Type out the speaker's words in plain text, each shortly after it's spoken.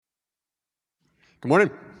Good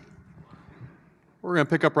morning. We're going to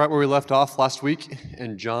pick up right where we left off last week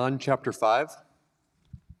in John chapter 5,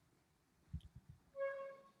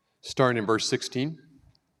 starting in verse 16.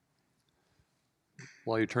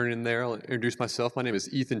 While you're turning in there, I'll introduce myself. My name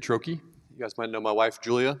is Ethan Trokey. You guys might know my wife,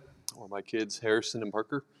 Julia, or my kids, Harrison and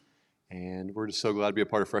Parker. And we're just so glad to be a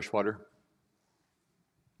part of Freshwater.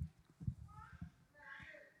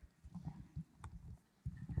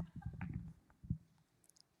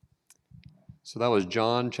 So that was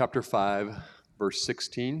John chapter 5, verse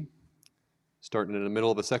 16, starting in the middle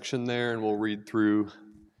of a section there, and we'll read through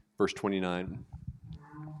verse 29.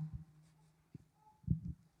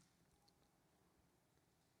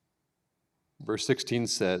 Verse 16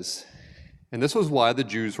 says, "And this was why the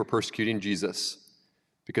Jews were persecuting Jesus,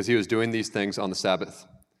 because he was doing these things on the Sabbath.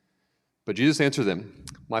 But Jesus answered them,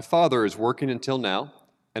 'My Father is working until now,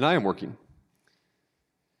 and I am working.'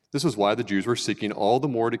 This was why the Jews were seeking all the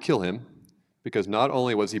more to kill him, because not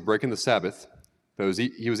only was he breaking the Sabbath, but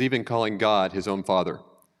he was even calling God his own Father,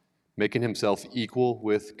 making himself equal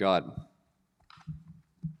with God.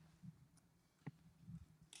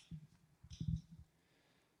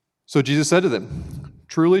 So Jesus said to them,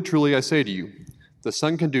 'Truly, truly, I say to you, the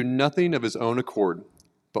Son can do nothing of his own accord,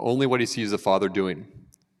 but only what he sees the Father doing.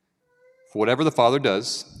 For whatever the Father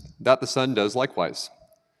does, that the Son does likewise.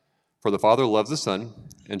 For the Father loves the Son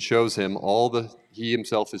and shows him all that he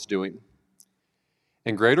himself is doing.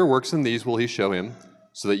 And greater works than these will he show him,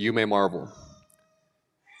 so that you may marvel.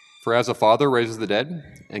 For as the Father raises the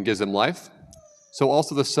dead and gives them life, so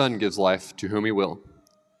also the Son gives life to whom he will.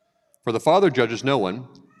 For the Father judges no one,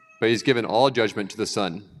 but he's given all judgment to the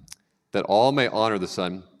Son, that all may honor the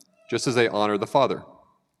Son, just as they honor the Father.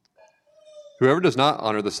 Whoever does not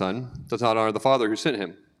honor the Son does not honor the Father who sent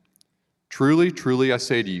him. Truly, truly, I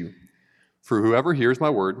say to you, for whoever hears my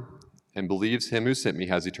word and believes him who sent me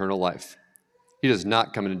has eternal life. He does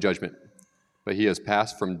not come into judgment, but he has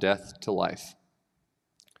passed from death to life.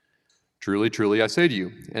 Truly, truly, I say to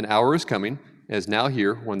you, an hour is coming, and is now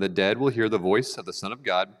here, when the dead will hear the voice of the Son of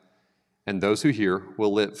God, and those who hear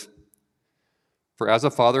will live. For as the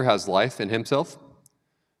Father has life in himself,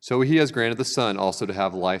 so he has granted the Son also to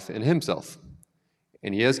have life in himself.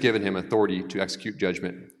 And he has given him authority to execute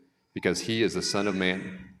judgment, because he is the Son of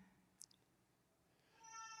Man.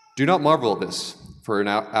 Do not marvel at this, for an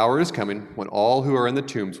hour is coming when all who are in the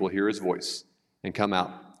tombs will hear his voice and come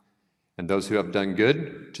out, and those who have done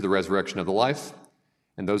good to the resurrection of the life,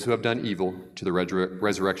 and those who have done evil to the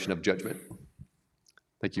resurrection of judgment."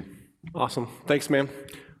 Thank you. Awesome. Thanks, man.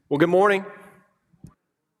 Well, good morning.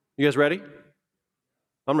 You guys ready?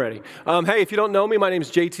 I'm ready. Hey, if you don't know me, my name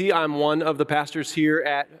is JT. I'm one of the pastors here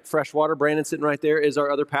at Freshwater. Brandon sitting right there is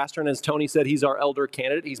our other pastor, and as Tony said, he's our elder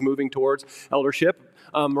candidate. He's moving towards eldership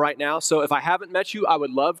right now. So if I haven't met you, I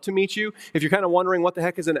would love to meet you. If you're kind of wondering what the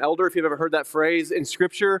heck is an elder, if you've ever heard that phrase in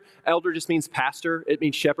Scripture, elder just means pastor. It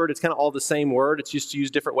means shepherd. It's kind of all the same word. It's just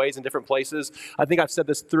used different ways in different places. I think I've said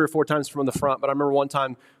this 3 or 4 times from the front, but I remember one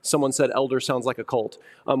time someone said elder sounds like a cult.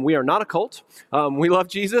 We are not a cult. We love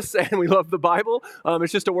Jesus and we love the Bible.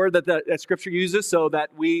 It's just a word that Scripture uses so that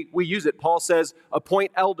we use it. Paul says,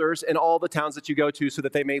 appoint elders in all the towns that you go to so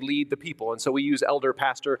that they may lead the people. And so we use elder,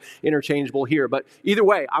 pastor, interchangeable here. But either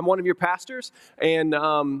way, I'm one of your pastors, and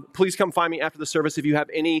please come find me after the service if you have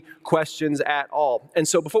any questions at all. And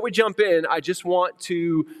so before we jump in, I just want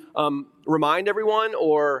to remind everyone,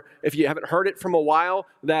 or if you haven't heard it from a while,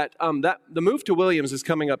 that the move to Williams is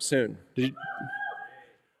coming up soon.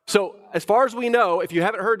 So as far as we know, if you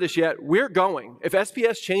haven't heard this yet, we're going. If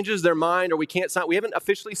SPS changes their mind or we can't sign, we haven't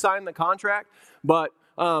officially signed the contract, but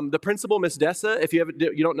the principal, Miss Dessa, if you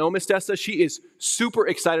don't know Miss Dessa, she is super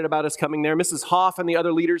excited about us coming there. Mrs. Hoff and the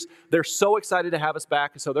other leaders, they're so excited to have us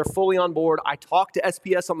back, so they're fully on board. I talked to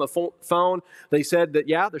SPS on the phone. They said that,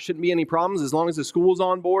 yeah, there shouldn't be any problems. As long as the school's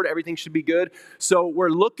on board, everything should be good. So we're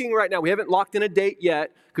looking right now. We haven't locked in a date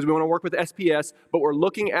yet because we want to work with SPS, but we're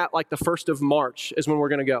looking at like the 1st of March is when we're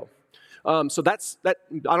going to go. So that's that.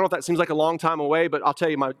 I don't know if that seems like a long time away, but I'll tell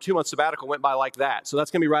you, my 2-month sabbatical went by like that. So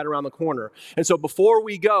that's going to be right around the corner. And so before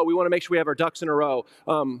we go, we want to make sure we have our ducks in a row.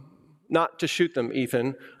 Not to shoot them,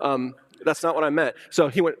 Ethan. That's not what I meant. So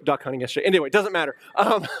he went duck hunting yesterday. Anyway, it doesn't matter.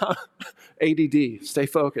 ADD, stay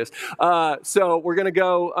focused. So we're going to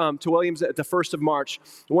go to Williams at the 1st of March.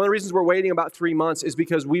 One of the reasons we're waiting about 3 months is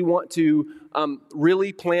because we want to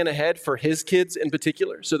really plan ahead for his kids in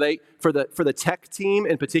particular. So for the tech team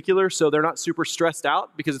in particular, so they're not super stressed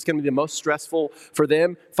out because it's going to be the most stressful for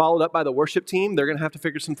them, followed up by the worship team. They're going to have to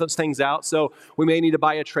figure some things out. So we may need to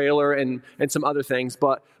buy a trailer and some other things.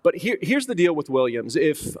 But here's the deal with Williams.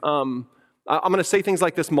 If I'm going to say things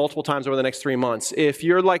like this multiple times over the next 3 months. If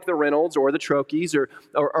you're like the Reynolds or the Trokeys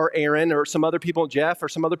or Aaron or some other people, Jeff, or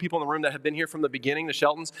some other people in the room that have been here from the beginning, the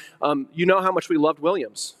Sheltons, you know how much we loved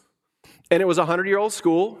Williams. And it was a 100-year-old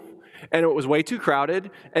school, and it was way too crowded,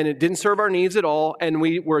 and it didn't serve our needs at all, and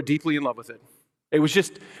we were deeply in love with it. It was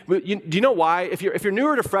just, do you know why? If you're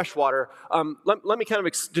newer to Freshwater, let me kind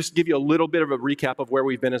of just give you a little bit of a recap of where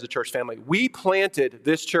we've been as a church family. We planted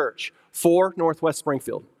this church for Northwest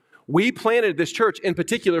Springfield. We planted this church in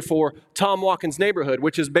particular for Tom Watkins neighborhood,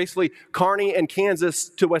 which is basically Kearney and Kansas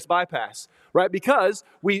to West Bypass, right? Because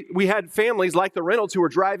we had families like the Reynolds who were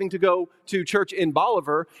driving to go to church in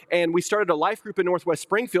Bolivar, and we started a life group in Northwest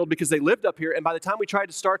Springfield because they lived up here. And by the time we tried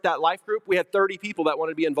to start that life group, we had 30 people that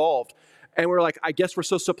wanted to be involved. And we were like, I guess we're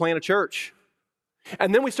supposed to plant a church.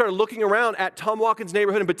 And then we started looking around at Tom Watkins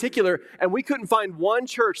neighborhood in particular, and we couldn't find one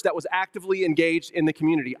church that was actively engaged in the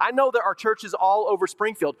community. I know there are churches all over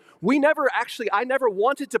Springfield. I never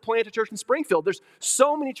wanted to plant a church in Springfield. There's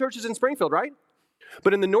so many churches in Springfield, right?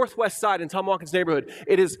 But in the northwest side, in Tom Watkins neighborhood,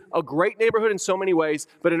 it is a great neighborhood in so many ways,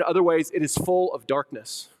 but in other ways, it is full of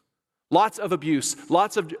darkness. Lots of abuse,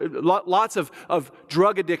 lots of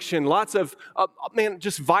drug addiction, lots of,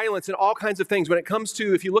 just violence and all kinds of things. When it comes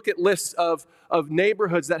to, if you look at lists of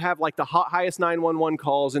neighborhoods that have like the highest 911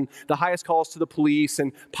 calls and the highest calls to the police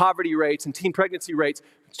and poverty rates and teen pregnancy rates,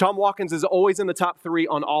 Tom Watkins is always in the top 3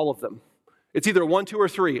 on all of them. It's either 1, 2, or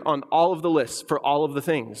 3 on all of the lists for all of the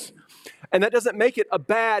things. And that doesn't make it a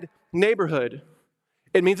bad neighborhood.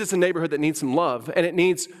 It means it's a neighborhood that needs some love, and it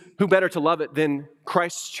needs who better to love it than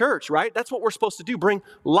Christ's church, right? That's what we're supposed to do, bring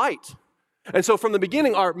light. And so from the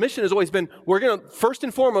beginning, our mission has always been, we're going to, first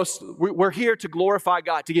and foremost, we're here to glorify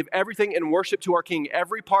God, to give everything in worship to our King,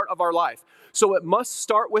 every part of our life. So it must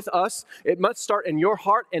start with us. It must start in your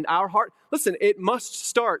heart and our heart. Listen, it must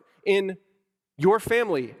start in your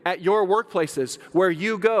family, at your workplaces, where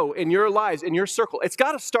you go, in your lives, in your circle. It's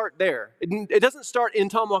got to start there. It doesn't start in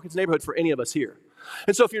Tom Watkins neighborhood for any of us here.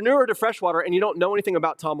 And so if you're newer to Freshwater and you don't know anything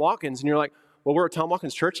about Tom Watkins and you're like, well, we're at Tom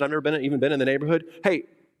Watkins Church and I've never even been in the neighborhood. Hey,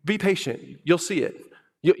 be patient. You'll see it.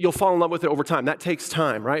 You'll fall in love with it over time. That takes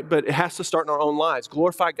time, right? But it has to start in our own lives.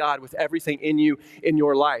 Glorify God with everything in you, in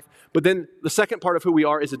your life. But then the second part of who we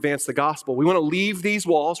are is advance the gospel. We want to leave these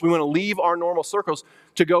walls. We want to leave our normal circles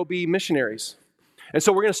to go be missionaries. And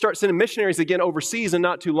so we're going to start sending missionaries again overseas and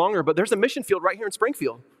not too longer. But there's a mission field right here in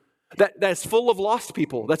Springfield that's full of lost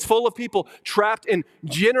people, that's full of people trapped in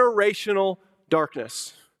generational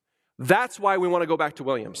darkness. That's why we want to go back to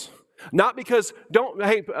Williams. Not because,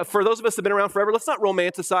 for those of us that have been around forever, let's not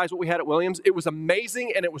romanticize what we had at Williams. It was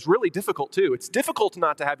amazing and it was really difficult too. It's difficult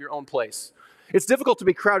not to have your own place. It's difficult to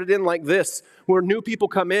be crowded in like this, where new people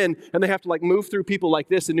come in and they have to move through people like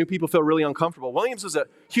this and new people feel really uncomfortable. Williams was a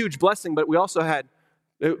huge blessing, but we also had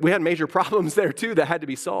major problems there too that had to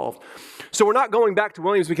be solved. So we're not going back to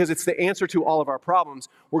Williams because it's the answer to all of our problems.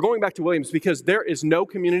 We're going back to Williams because there is no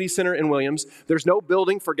community center in Williams. There's no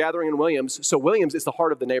building for gathering in Williams. So Williams is the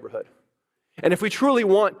heart of the neighborhood. And if we truly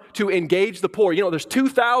want to engage the poor, there's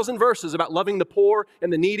 2,000 verses about loving the poor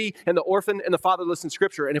and the needy and the orphan and the fatherless in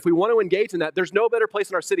Scripture. And if we want to engage in that, there's no better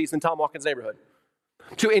place in our cities than Tom Watkins neighborhood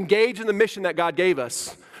to engage in the mission that God gave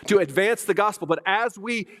us, to advance the gospel. But as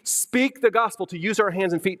we speak the gospel, to use our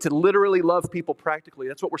hands and feet to literally love people practically,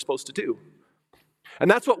 that's what we're supposed to do.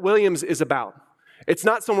 And that's what Williams is about. It's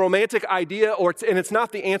not some romantic idea, and it's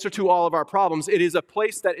not the answer to all of our problems. It is a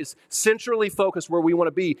place that is centrally focused where we want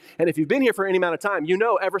to be. And if you've been here for any amount of time,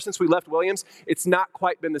 ever since we left Williams, it's not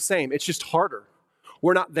quite been the same. It's just harder.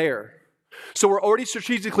 We're not there. So we're already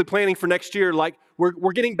strategically planning for next year,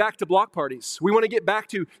 we're getting back to block parties. We want to get back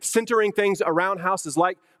to centering things around houses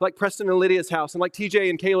like Preston and Lydia's house and like TJ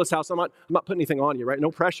and Kayla's house. I'm not putting anything on you, right?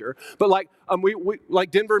 No pressure. But like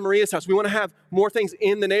Denver and Maria's house, we want to have more things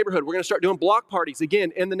in the neighborhood. We're going to start doing block parties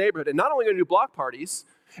again in the neighborhood. And not only going to do block parties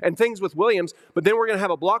and things with Williams, but then we're going to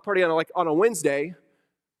have a block party on a Wednesday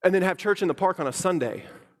and then have church in the park on a Sunday.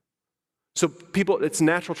 So people, it's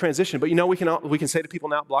natural transition. But we can say to people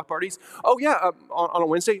now at block parties, on a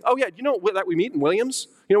Wednesday, that we meet in Williams,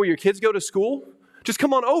 where your kids go to school? Just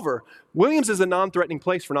come on over. Williams is a non-threatening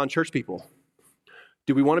place for non-church people.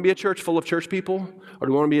 Do we want to be a church full of church people? Or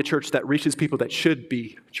do we want to be a church that reaches people that should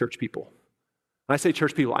be church people? When I say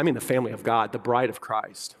church people, I mean the family of God, the bride of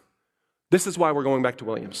Christ. This is why we're going back to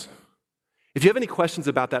Williams. If you have any questions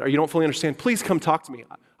about that or you don't fully understand, please come talk to me.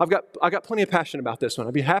 I've got plenty of passion about this one.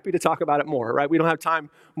 I'd be happy to talk about it more, right? We don't have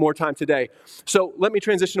more time today. So let me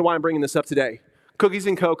transition to why I'm bringing this up today. Cookies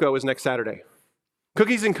and Cocoa is next Saturday.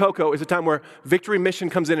 Cookies and Cocoa is a time where Victory Mission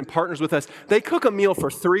comes in and partners with us. They cook a meal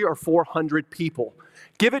for 300 or 400 people.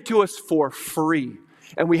 Give it to us for free.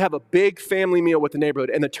 and we have a big family meal with the neighborhood.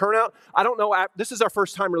 And the turnout, I don't know, this is our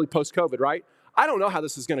first time really post-COVID, right? I don't know how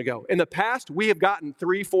this is going to go. In the past, we have gotten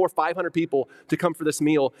 300, 400, 500 people to come for this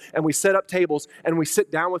meal, and we set up tables, and we sit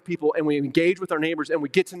down with people, and we engage with our neighbors, and we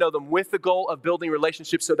get to know them with the goal of building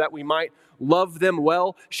relationships so that we might love them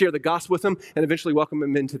well, share the gospel with them, and eventually welcome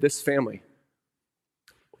them into this family.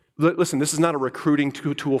 Listen, this is not a recruiting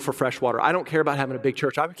tool for Freshwater. I don't care about having a big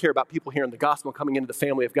church. I care about people hearing the gospel, coming into the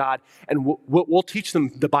family of God, and we'll teach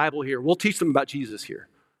them the Bible here. We'll teach them about Jesus here.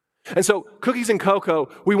 And so cookies and cocoa,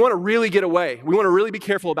 we want to really get away. We want to really be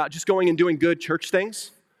careful about just going and doing good church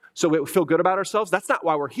things so we feel good about ourselves. That's not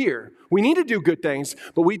why we're here. We need to do good things,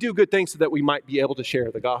 but we do good things so that we might be able to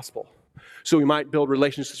share the gospel. So we might build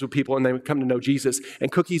relationships with people and they come to know Jesus.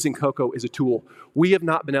 And cookies and cocoa is a tool. We have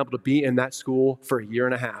not been able to be in that school for a year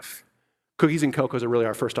and a half. Cookies and cocoa are really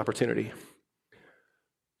our first opportunity.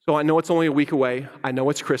 So I know it's only a week away. I know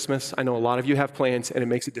it's Christmas. I know a lot of you have plans, and it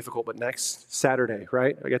makes it difficult. But next Saturday,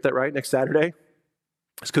 right? I get that right? Next Saturday,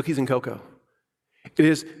 it's cookies and cocoa.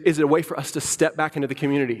 Is it a way for us to step back into the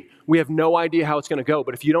community? We have no idea how it's going to go,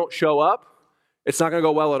 but if you don't show up, it's not going to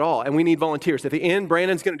go well at all, and we need volunteers. At the end,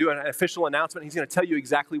 Brandon's going to do an official announcement. He's going to tell you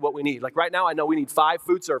exactly what we need. Like right now, I know we need 5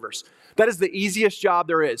 food servers. That is the easiest job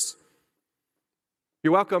there is.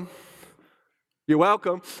 You're welcome. You're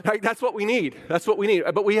welcome. Right? That's what we need. That's what we need.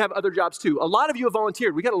 But we have other jobs too. A lot of you have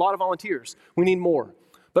volunteered. We got a lot of volunteers. We need more.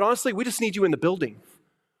 But honestly, we just need you in the building.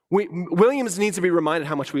 Williams needs to be reminded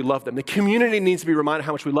how much we love them. The community needs to be reminded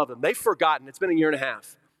how much we love them. They've forgotten. It's been a year and a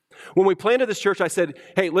half. When we planted this church, I said,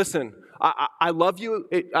 hey, listen, I love you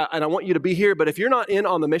and I want you to be here, but if you're not in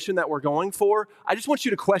on the mission that we're going for, I just want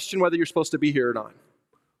you to question whether you're supposed to be here or not.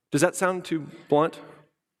 Does that sound too blunt?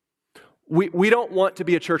 We don't want to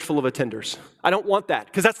be a church full of attenders. I don't want that,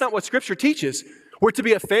 because that's not what Scripture teaches. We're to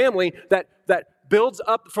be a family that builds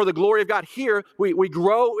up for the glory of God here. We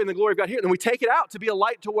grow in the glory of God here, and then we take it out to be a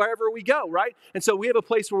light to wherever we go, right? And so we have a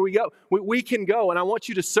place where we go. We can go, and I want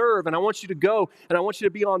you to serve, and I want you to go, and I want you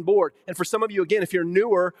to be on board. And for some of you, again, if you're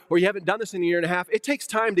newer or you haven't done this in a year and a half, it takes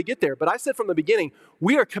time to get there. But I said from the beginning,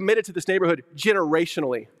 we are committed to this neighborhood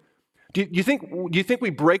generationally. Do you think we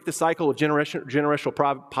break the cycle of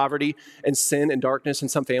generational poverty and sin and darkness in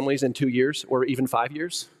some families in 2 years or even 5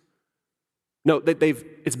 years? No,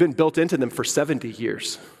 it's been built into them for 70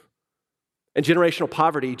 years. And generational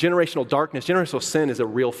poverty, generational darkness, generational sin is a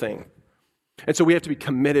real thing. And so we have to be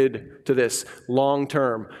committed to this long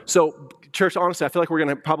term. So, church, honestly, I feel like we're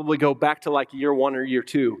going to probably go back to like year 1 or year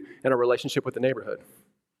 2 in our relationship with the neighborhood.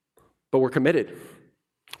 But we're committed.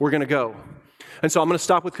 We're going to go. And so I'm going to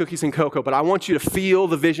stop with cookies and cocoa, but I want you to feel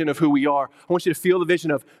the vision of who we are. I want you to feel the vision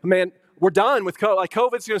of, man, we're done with COVID. Like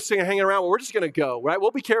COVID's going to hang around. Well, we're just going to go, right?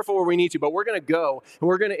 We'll be careful where we need to, but we're going to go and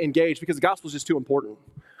we're going to engage because the gospel is just too important.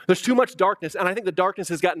 There's too much darkness, and I think the darkness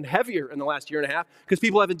has gotten heavier in the last year and a half because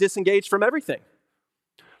people haven't disengaged from everything.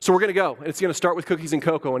 So we're going to go, and it's going to start with cookies and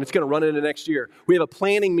cocoa, and it's going to run into next year. We have a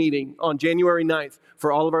planning meeting on January 9th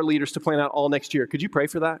for all of our leaders to plan out all next year. Could you pray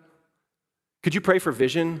for that? Could you pray for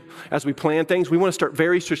vision as we plan things? We want to start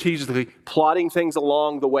very strategically plotting things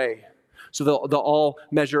along the way so they'll all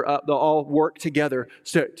measure up, they'll all work together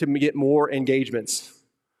to get more engagements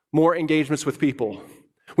with people.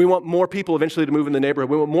 We want more people eventually to move in the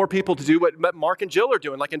neighborhood. We want more people to do what Mark and Jill are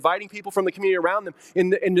doing, like inviting people from the community around them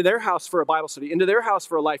into their house for a Bible study, into their house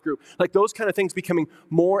for a life group. Like those kind of things becoming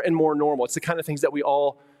more and more normal. It's the kind of things that we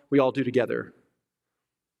all do together.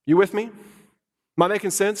 You with me? Am I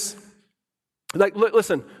making sense? Like,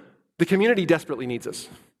 listen, the community desperately needs us.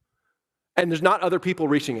 And there's not other people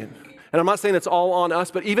reaching it. And I'm not saying it's all on us,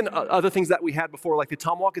 but even other things that we had before, like the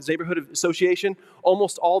Tom Watkins Neighborhood Association,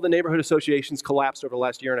 almost all the neighborhood associations collapsed over the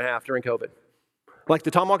last year and a half during COVID. Like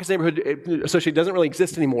the Tom Watkins Neighborhood Association doesn't really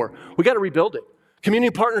exist anymore. We got to rebuild it.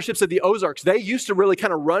 Community partnerships at the Ozarks, they used to really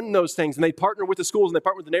kind of run those things, and they partner with the schools and they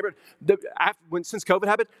partner with the neighborhood. Since COVID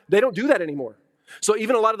happened, they don't do that anymore. So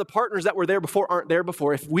even a lot of the partners that were there before aren't there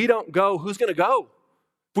before. If we don't go, who's going to go?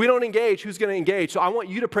 If we don't engage, who's going to engage? So I want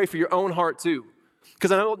you to pray for your own heart too.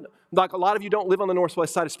 Because I know like a lot of you don't live on the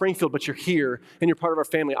northwest side of Springfield, but you're here and you're part of our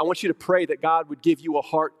family. I want you to pray that God would give you a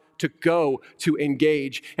heart to go, to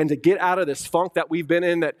engage, and to get out of this funk that we've been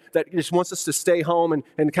in that just wants us to stay home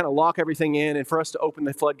and kind of lock everything in, and for us to open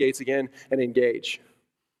the floodgates again and engage.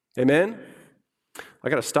 Amen? I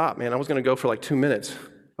got to stop, man. I was going to go for like 2 minutes.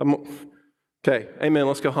 Okay, amen,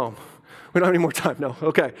 let's go home. We don't have any more time, no,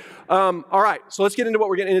 okay. All right, so let's get into what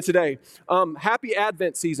we're getting into today. Happy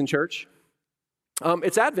Advent season, church.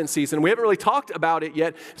 It's Advent season. We haven't really talked about it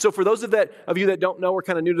yet. So for those of you that don't know, we're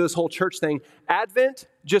kind of new to this whole church thing. Advent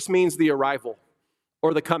just means the arrival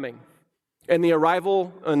or the coming. And the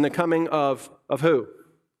arrival and the coming of who?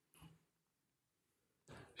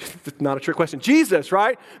 Not a trick question. Jesus,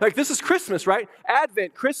 right? Like this is Christmas, right?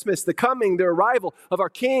 Advent, Christmas, the coming, the arrival of our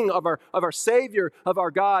King, of our Savior, of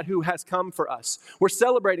our God who has come for us. We're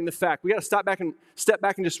celebrating the fact. We got to step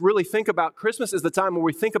back and just really think about Christmas is the time where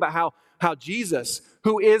we think about how Jesus,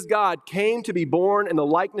 who is God, came to be born in the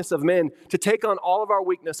likeness of men to take on all of our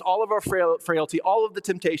weakness, all of our frailty, all of the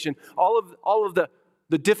temptation, all of the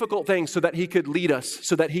difficult things so that he could lead us,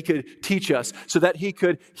 so that he could teach us, so that he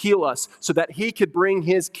could heal us, so that he could bring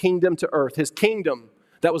his kingdom to earth, his kingdom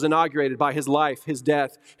that was inaugurated by his life, his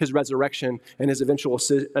death, his resurrection, and his eventual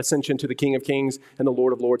ascension to the King of Kings and the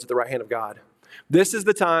Lord of Lords at the right hand of God. This is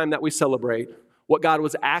the time that we celebrate what God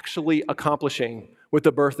was actually accomplishing with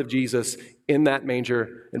the birth of Jesus in that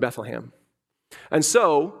manger in Bethlehem. And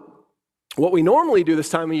so, what we normally do this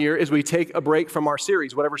time of year is we take a break from our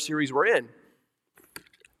series, whatever series we're in.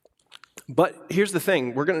 But here's the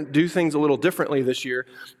thing, we're going to do things a little differently this year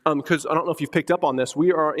because I don't know if you've picked up on this.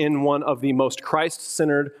 We are in one of the most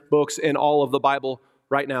Christ-centered books in all of the Bible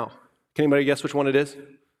right now. Can anybody guess which one it is?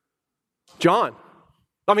 John.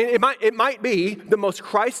 I mean, it might be the most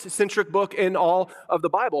Christ-centric book in all of the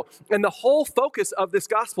Bible. And the whole focus of this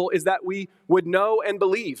gospel is that we would know and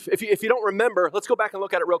believe. If you don't remember, let's go back and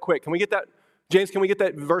look at it real quick. Can we get that? James, can we get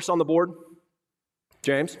that verse on the board?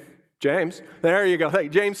 James, there you go. Hey,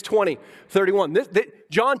 James 20:31.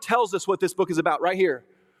 John tells us what this book is about right here.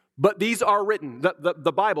 But these are written,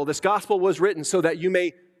 the Bible, this gospel was written so that you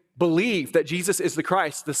may believe that Jesus is the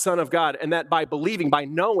Christ, the Son of God, and that by believing, by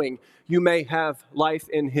knowing, you may have life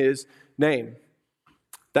in his name.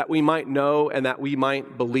 That we might know and that we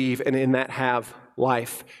might believe and in that have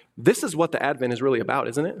life. This is what the Advent is really about,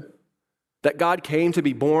 isn't it? That God came to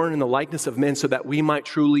be born in the likeness of men so that we might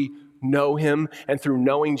truly know him, and through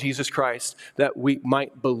knowing Jesus Christ, that we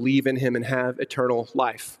might believe in him and have eternal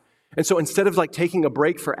life. And so instead of like taking a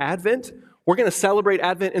break for Advent, we're going to celebrate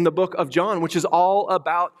Advent in the book of John, which is all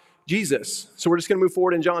about Jesus. So we're just going to move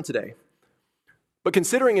forward in John today. But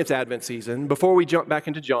considering it's Advent season, before we jump back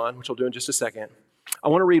into John, which I'll do in just a second, I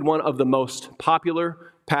want to read one of the most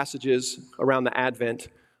popular passages around the Advent,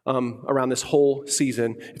 around this whole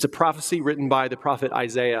season. It's a prophecy written by the prophet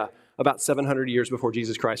Isaiah about 700 years before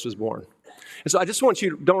Jesus Christ was born. And so I just want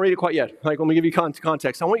you, don't read it quite yet. Like, let me give you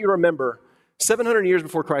context. I want you to remember 700 years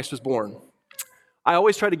before Christ was born. I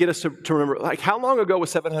always try to get us to remember, like, how long ago was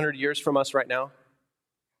 700 years from us right now?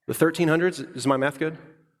 The 1300s? Is my math good?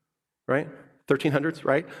 Right? 1300s,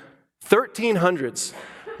 right? 1300s.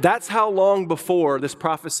 That's how long before this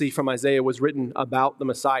prophecy from Isaiah was written about the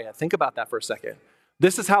Messiah. Think about that for a second.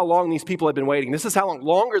 This is how long these people had been waiting. This is how long,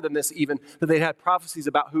 longer than this even, that they'd had prophecies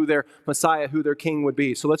about who their Messiah, who their king would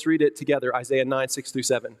be. So let's read it together, Isaiah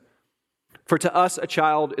 9:6-7. For to us a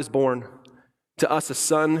child is born, to us a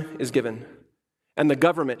son is given, and the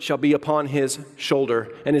government shall be upon his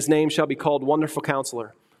shoulder, and his name shall be called Wonderful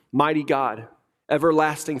Counselor, Mighty God,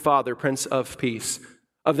 Everlasting Father, Prince of Peace.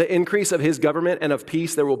 Of the increase of his government and of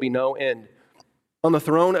peace there will be no end. On the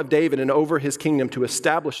throne of David and over his kingdom, to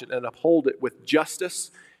establish it and uphold it with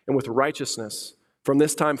justice and with righteousness from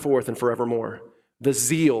this time forth and forevermore. The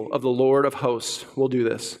zeal of the Lord of hosts will do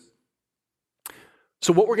this.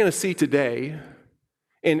 So what we're going to see today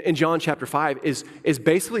in John chapter 5 is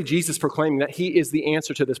basically Jesus proclaiming that he is the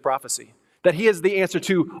answer to this prophecy. That he is the answer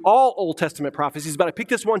to all Old Testament prophecies. But I picked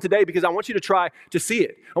this one today because I want you to try to see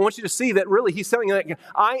it. I want you to see that really he's saying that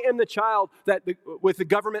I am the child that with the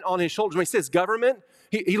government on his shoulders. When he says government,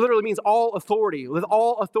 he literally means all authority, with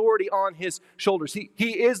all authority on his shoulders.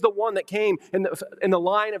 He is the one that came in the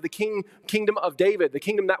line of the kingdom of David, the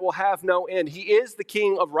kingdom that will have no end. He is the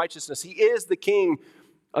king of righteousness. He is the king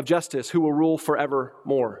of justice who will rule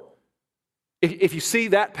forevermore. If you see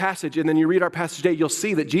that passage and then you read our passage today, you'll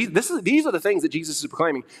see that these are the things that Jesus is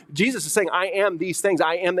proclaiming. Jesus is saying, I am these things.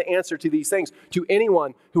 I am the answer to these things to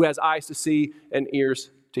anyone who has eyes to see and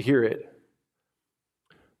ears to hear it.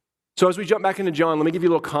 So as we jump back into John, let me give you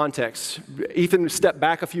a little context. Ethan stepped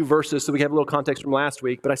back a few verses so we have a little context from last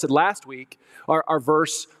week. But I said last week, our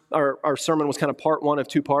sermon was kind of part one of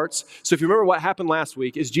two parts. So if you remember what happened last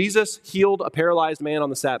week is Jesus healed a paralyzed man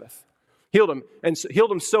on the Sabbath. Healed him, and healed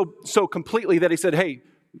him so completely that he said, hey,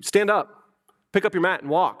 stand up, pick up your mat and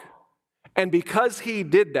walk. And because he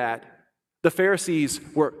did that, the Pharisees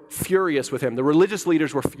were furious with him. The religious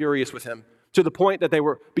leaders were furious with him to the point that they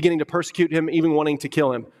were beginning to persecute him, even wanting to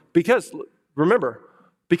kill him. Because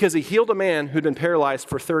he healed a man who'd been paralyzed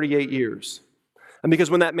for 38 years. And because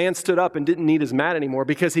when that man stood up and didn't need his mat anymore,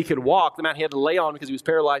 because he could walk, the mat he had to lay on because he was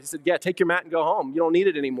paralyzed, he said, yeah, take your mat and go home. You don't need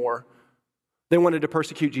it anymore. They wanted to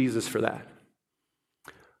persecute Jesus for that.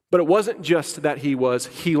 But it wasn't just that he was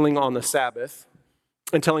healing on the Sabbath.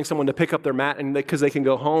 and telling someone to pick up their mat and because they can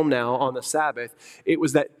go home now on the Sabbath, it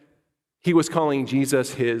was that he was calling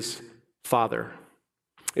Jesus his Father.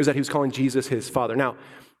 It was that he was calling Jesus his Father. Now,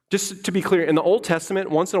 just to be clear, in the Old Testament,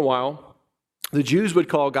 once in a while, the Jews would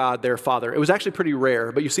call God their Father. It was actually pretty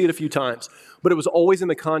rare, but you see it a few times. But it was always in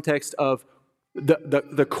the context of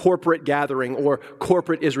the corporate gathering or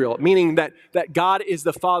corporate Israel, meaning that God is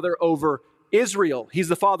the Father over Israel. He's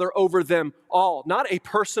the Father over them all, not a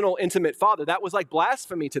personal, intimate Father. That was like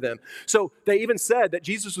blasphemy to them. So they even said that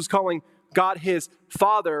Jesus was calling God his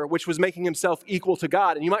Father, which was making himself equal to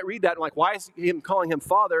God. And you might read that and like, why is him calling him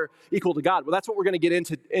Father equal to God? Well, that's what we're going to get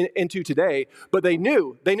into today. But they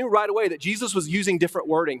knew right away that Jesus was using different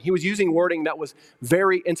wording. He was using wording that was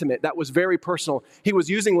very intimate, that was very personal. He was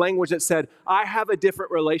using language that said, I have a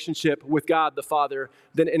different relationship with God the Father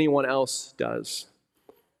than anyone else does.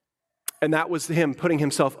 And that was him putting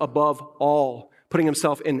himself above all, putting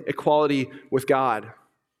himself in equality with God.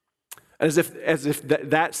 As if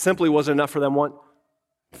that simply wasn't enough for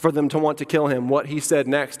them to want to kill him, what he said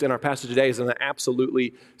next in our passage today is going to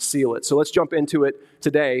absolutely seal it. So let's jump into it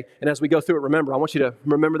today. And as we go through it, remember, I want you to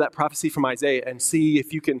remember that prophecy from Isaiah and see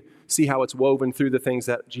if you can see how it's woven through the things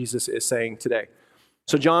that Jesus is saying today.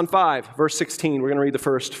 So John 5, verse 16, we're going to read the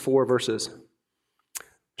first 4 verses.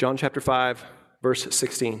 John chapter 5, verse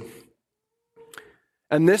 16.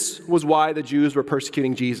 And this was why the Jews were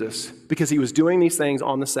persecuting Jesus, because he was doing these things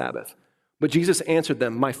on the Sabbath. But Jesus answered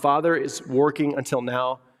them, my Father is working until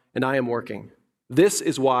now, and I am working. This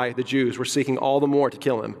is why the Jews were seeking all the more to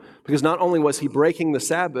kill him, because not only was he breaking the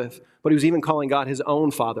Sabbath, but he was even calling God his own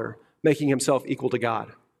Father, making himself equal to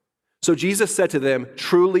God. So Jesus said to them,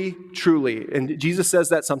 truly, truly, and Jesus says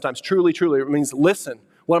that sometimes, truly, truly, it means listen.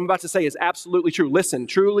 What I'm about to say is absolutely true. Listen,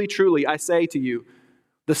 truly, truly, I say to you,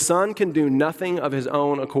 the Son can do nothing of his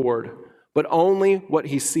own accord, but only what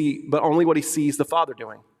he sees the Father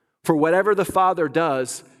doing. For whatever the Father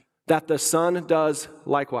does, that the Son does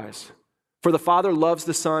likewise. For the Father loves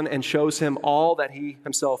the Son and shows him all that he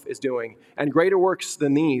himself is doing. And greater works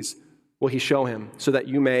than these will he show him, so that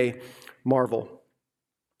you may marvel.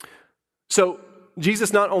 So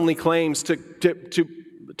Jesus not only claims to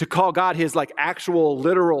call God his like actual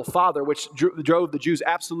literal Father, which drove the Jews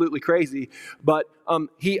absolutely crazy, but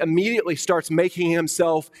he immediately starts making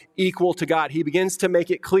himself equal to God. He begins to make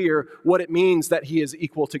it clear what it means that he is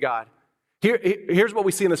equal to God. Here's what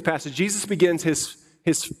we see in this passage. Jesus begins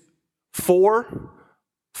his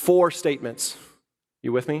four statements.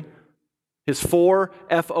 You with me? His four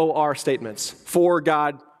F-O-R statements. For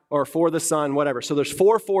God, or for the Son, whatever. So there's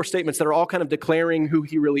four statements that are all kind of declaring who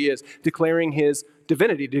he really is, declaring his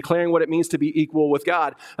divinity, declaring what it means to be equal with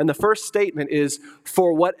God. And the first statement is,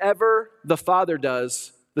 for whatever the Father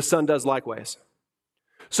does, the Son does likewise.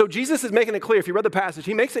 So Jesus is making it clear, if you read the passage,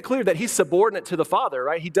 he makes it clear that he's subordinate to the Father,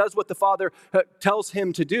 right? He does what the Father tells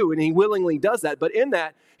him to do, and he willingly does that. But in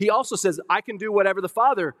that, he also says, I can do whatever the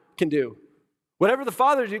Father can do. Whatever the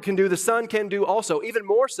Father can do, the Son can do also. Even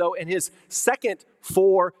more so in his second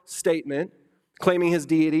for statement, claiming his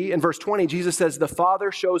deity. In verse 20, Jesus says, the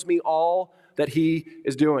Father shows me all that he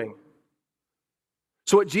is doing.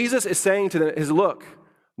 So what Jesus is saying to them is, look,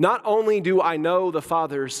 not only do I know the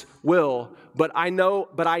Father's will, but I know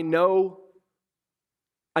the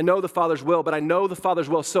Father's will, but I know the Father's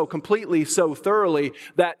will so completely, so thoroughly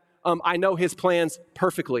that I know his plans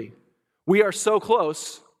perfectly. We are so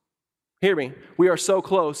close. Hear me. We are so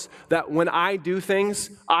close that when I do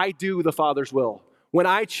things, I do the Father's will. When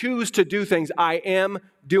I choose to do things, I am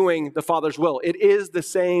doing the Father's will. It is the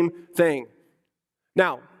same thing.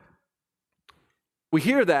 Now, we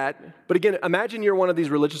hear that, but again, imagine you're one of these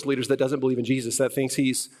religious leaders that doesn't believe in Jesus, that thinks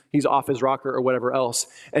he's off his rocker or whatever else.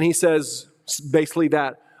 And he says basically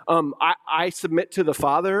that, I submit to the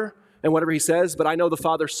Father and whatever he says, but I know the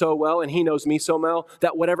Father so well and he knows me so well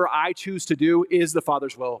that whatever I choose to do is the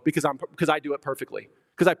Father's will because I do it perfectly.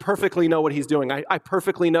 Because I perfectly know what he's doing. I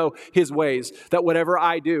perfectly know his ways, that whatever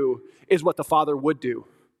I do is what the Father would do.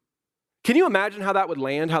 Can you imagine how that would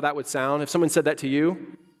land, how that would sound if someone said that to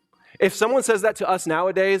you? If someone says that to us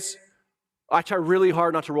nowadays, I try really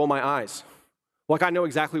hard not to roll my eyes. Like I know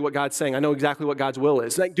exactly what God's saying. I know exactly what God's will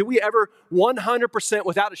is. Like, do we ever 100%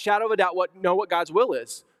 without a shadow of a doubt know what God's will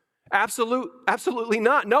is? Absolutely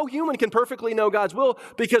not. No human can perfectly know God's will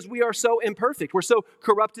because we are so imperfect. We're so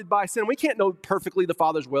corrupted by sin. We can't know perfectly the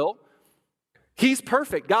Father's will. He's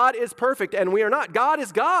perfect. God is perfect and we are not. God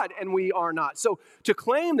is God and we are not. So to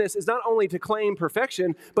claim this is not only to claim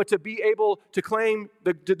perfection, but to be able to claim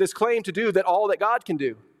this claim to do that all that God can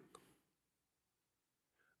do.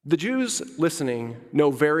 The Jews listening know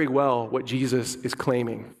very well what Jesus is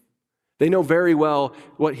claiming. They know very well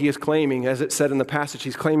what he is claiming. As it said in the passage,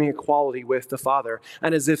 he's claiming equality with the Father.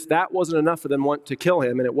 And as if that wasn't enough for them to kill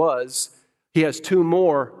him, and it was, he has two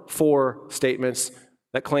more 4 statements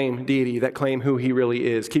that claim deity, that claim who he really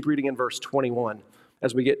is. Keep reading in verse 21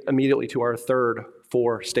 as we get immediately to our third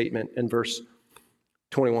 4 statement in verse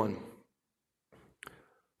 21.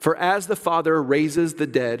 For as the Father raises the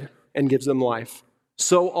dead and gives them life,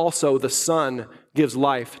 so also the Son gives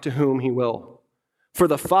life to whom he will. For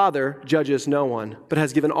the Father judges no one, but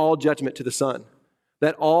has given all judgment to the Son,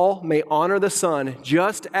 that all may honor the Son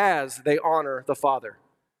just as they honor the Father.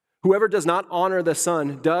 Whoever does not honor the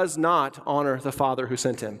Son does not honor the Father who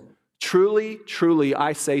sent him. Truly, truly,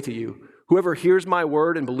 I say to you, whoever hears my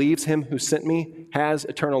word and believes him who sent me has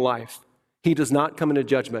eternal life. He does not come into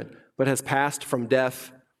judgment, but has passed from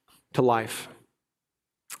death to life.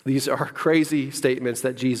 These are crazy statements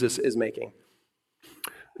that Jesus is making.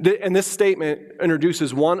 And this statement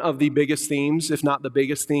introduces one of the biggest themes, if not the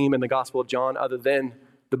biggest theme in the Gospel of John, other than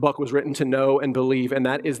the book was written to know and believe, and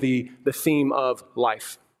that is the theme of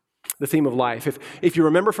life. The theme of life. If you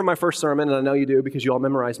remember from my first sermon, and I know you do because you all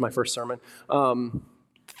memorized my first sermon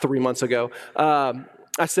 3 months ago,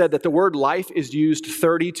 I said that the word life is used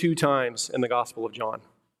 32 times in the Gospel of John.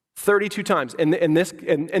 32 times in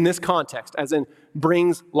this context, as in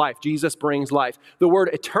brings life. Jesus brings life. The word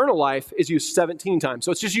eternal life is used 17 times.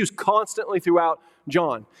 So it's just used constantly throughout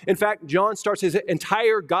John. In fact, John starts his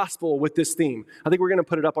entire gospel with this theme. I think we're going to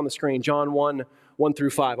put it up on the screen, John 1 through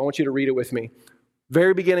 5. I want you to read it with me.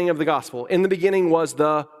 Very beginning of the gospel. In the beginning was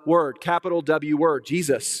the Word, capital W Word,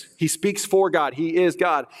 Jesus. He speaks for God. He is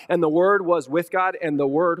God. And the Word was with God, and the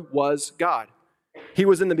Word was God. He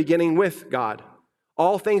was in the beginning with God.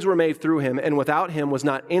 All things were made through him, and without him was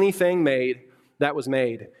not anything made that was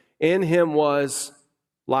made. In him was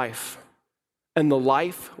life, and the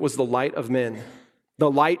life was the light of men. The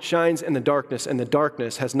light shines in the darkness, and the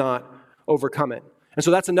darkness has not overcome it. And so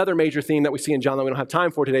that's another major theme that we see in John that we don't have time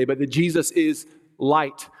for today, but that Jesus is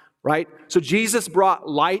light, right? So Jesus brought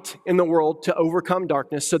light in the world to overcome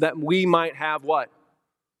darkness so that we might have what?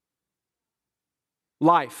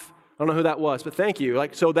 Life. I don't know who that was, but thank you.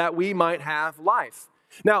 So that we might have life.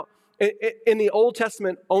 Now, in the Old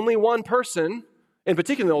Testament, only one person, in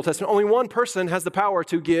particular in the Old Testament, only one person has the power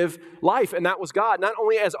to give life, and that was God, not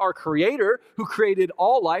only as our creator who created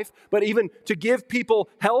all life, but even to give people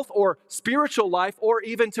health or spiritual life, or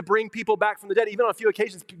even to bring people back from the dead. Even on a few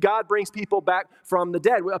occasions, God brings people back from the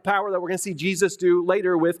dead, a power that we're going to see Jesus do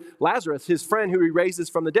later with Lazarus, his friend who he raises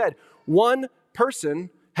from the dead. One person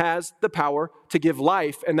has the power to give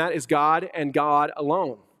life, and that is God and God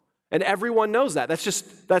alone. And everyone knows that. That's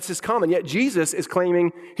just common. Yet Jesus is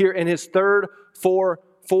claiming here in his third 4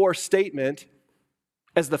 statement,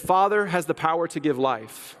 as the Father has the power to give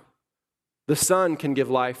life, the Son can give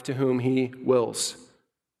life to whom he wills.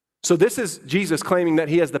 So this is Jesus claiming that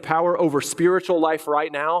he has the power over spiritual life right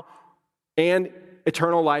now and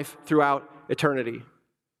eternal life throughout eternity.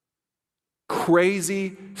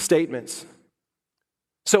 Crazy statements.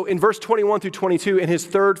 So in verse 21 through 22, in his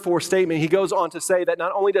third 4 statement, he goes on to say that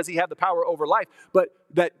not only does he have the power over life, but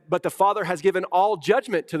the Father has given all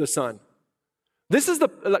judgment to the Son.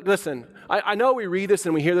 Listen, I know we read this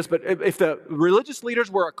and we hear this, but if the religious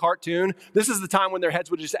leaders were a cartoon, this is the time when their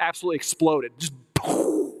heads would just absolutely exploded. Just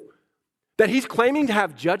that he's claiming to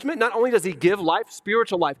have judgment. Not only does he give life,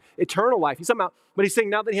 spiritual life, eternal life, but he's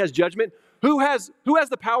saying now that he has judgment, who has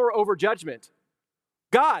the power over judgment?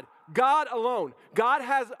 God alone. God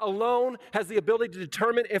alone has the ability to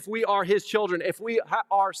determine if we are his children, if we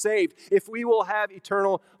are saved, if we will have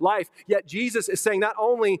eternal life. Yet Jesus is saying, not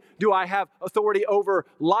only do I have authority over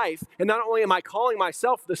life, and not only am I calling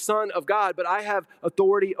myself the Son of God, but I have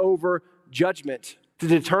authority over judgment to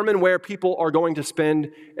determine where people are going to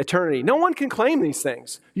spend eternity. No one can claim these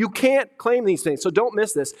things. You can't claim these things, so don't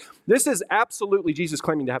miss this. This is absolutely Jesus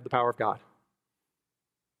claiming to have the power of God.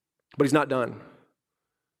 But he's not done.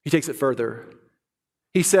 He takes it further.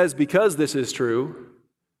 He says, because this is true,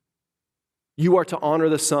 you are to honor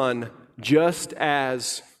the Son just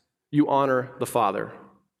as you honor the Father.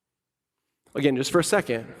 Again, just for a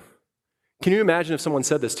second, can you imagine if someone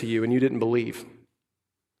said this to you and you didn't believe?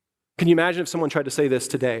 Can you imagine if someone tried to say this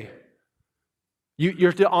today?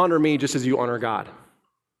 You're to honor me just as you honor God.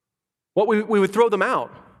 Well, we would throw them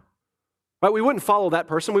out. Right? We wouldn't follow that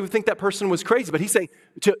person. We would think that person was crazy. But he's saying,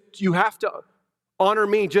 you have to honor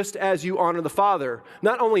me just as you honor the Father.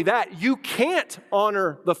 Not only that, you can't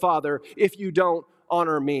honor the Father if you don't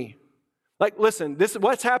honor me. Listen,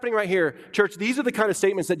 what's happening right here, church, these are the kind of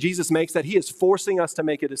statements that Jesus makes that he is forcing us to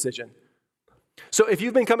make a decision. So if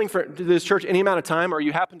you've been coming to this church any amount of time, or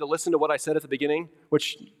you happen to listen to what I said at the beginning,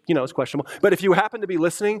 which, is questionable, but if you happen to be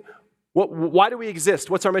listening, why do we exist?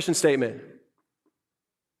 What's our mission statement?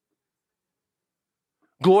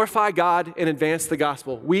 Glorify God and advance the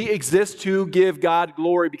gospel. We exist to give God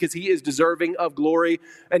glory because he is deserving of glory,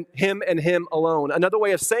 and him alone. Another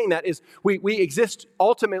way of saying that is we exist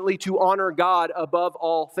ultimately to honor God above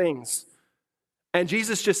all things. And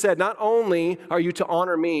Jesus just said, not only are you to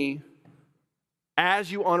honor me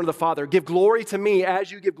as you honor the Father, give glory to me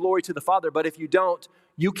as you give glory to the Father, but if you don't,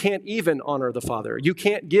 you can't even honor the Father. You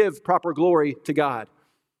can't give proper glory to God.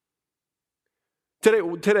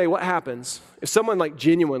 Today, what happens if someone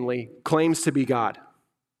genuinely claims to be God?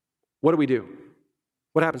 What do?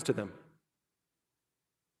 What happens to them?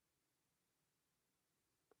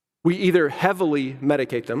 We either heavily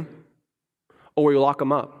medicate them, or we lock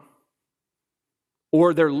them up.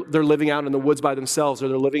 Or they're living out in the woods by themselves, or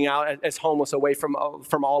they're living out as homeless away from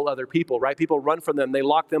all other people, right? People run from them. They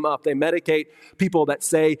lock them up. They medicate people that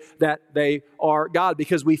say that they are God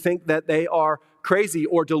because we think that they are crazy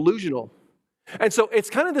or delusional. And so it's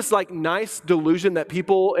kind of this nice delusion that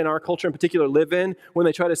people in our culture in particular live in when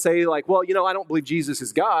they try to say I don't believe Jesus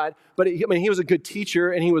is God, but he was a good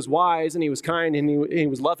teacher, and he was wise, and he was kind, and he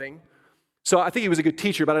was loving. So I think he was a good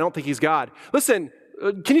teacher, but I don't think he's God. Listen,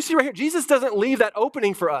 can you see right here? Jesus doesn't leave that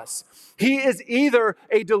opening for us. He is either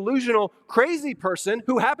a delusional, crazy person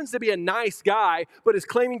who happens to be a nice guy, but is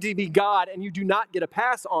claiming to be God, and you do not get a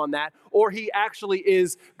pass on that, or he actually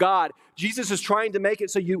is God. Jesus is trying to make it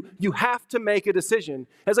so you have to make a decision.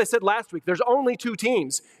 As I said last week, there's only two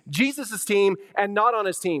teams, Jesus' team and not on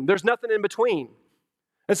his team. There's nothing in between.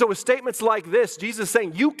 And so with statements like this, Jesus is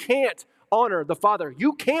saying, you can't honor the Father.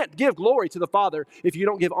 You can't give glory to the Father if you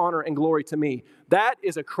don't give honor and glory to me. That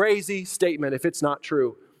is a crazy statement if it's not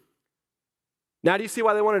true. Now, do you see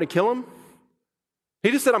why they wanted to kill him?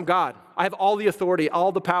 He just said, I'm God. I have all the authority,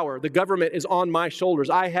 all the power. The government is on my shoulders.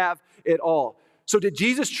 I have it all. So did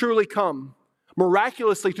Jesus truly come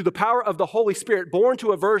miraculously through the power of the Holy Spirit, born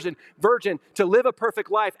to a virgin, to live a perfect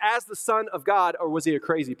life as the Son of God, or was he a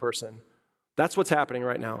crazy person? That's what's happening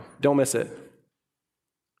right now. Don't miss it.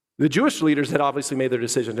 The Jewish leaders had obviously made their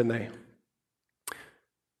decision, didn't they?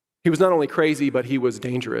 He was not only crazy, but he was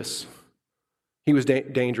dangerous. He was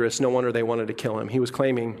dangerous. No wonder they wanted to kill him. He was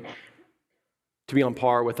claiming to be on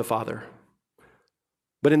par with the Father.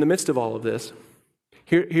 But in the midst of all of this,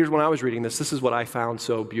 here's when I was reading this. This is what I found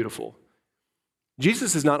so beautiful.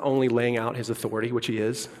 Jesus is not only laying out his authority, which he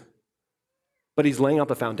is, but he's laying out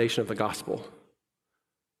the foundation of the gospel.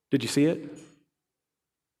 Did you see it?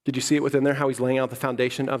 Did you see it within there, how he's laying out the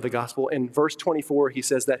foundation of the gospel? In verse 24, he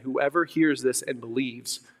says that whoever hears this and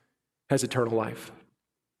believes has eternal life.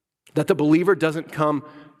 That the believer doesn't come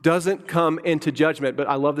into judgment, but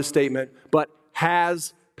I love this statement, but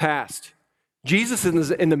has passed. Jesus is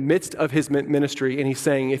in the midst of his ministry, and he's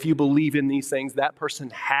saying, if you believe in these things, that person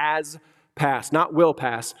has passed, not will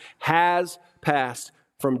pass, has passed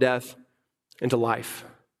from death into life.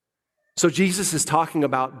 So Jesus is talking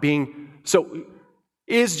about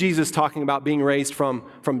is Jesus talking about being raised from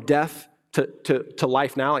death to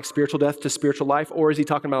life now, like spiritual death to spiritual life? Or is he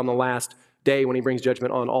talking about on the last day when he brings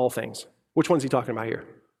judgment on all things? Which one's he talking about here?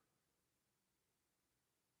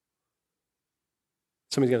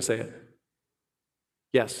 Somebody's going to say it.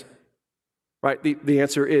 Yes. Right? The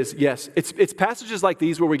answer is yes. It's passages like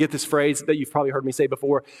these where we get this phrase that you've probably heard me say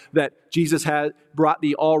before, that Jesus had brought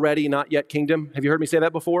the already not yet kingdom. Have you heard me say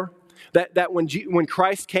that before? That when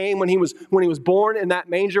Christ came, when he was born in that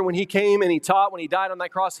manger, when he came and he taught, when he died on that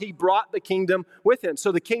cross, he brought the kingdom with him.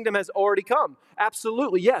 So the kingdom has already come.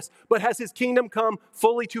 Absolutely, yes. But has his kingdom come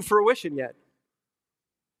fully to fruition yet?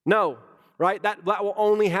 No, right? That will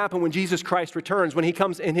only happen when Jesus Christ returns, when he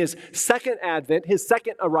comes in his second advent, his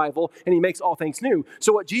second arrival, and he makes all things new.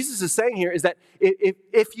 So what Jesus is saying here is that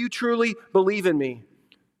if you truly believe in me,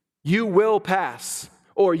 you will pass,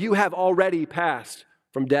 or you have already passed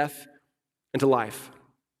from death into life.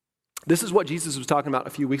 This is what Jesus was talking about a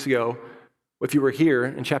few weeks ago, if you were here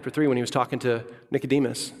in chapter 3 when he was talking to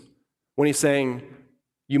Nicodemus, when he's saying,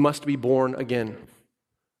 you must be born again,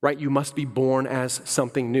 right? You must be born as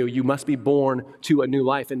something new. You must be born to a new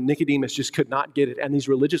life. And Nicodemus just could not get it. And these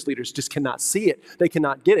religious leaders just cannot see it. They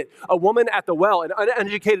cannot get it. A woman at the well, an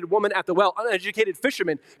uneducated woman at the well, uneducated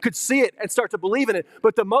fisherman could see it and start to believe in it.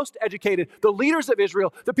 But the most educated, the leaders of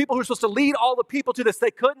Israel, the people who are supposed to lead all the people to this, they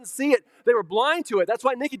couldn't see it. They were blind to it. That's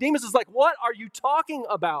why Nicodemus is like, what are you talking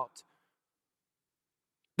about?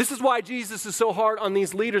 This is why Jesus is so hard on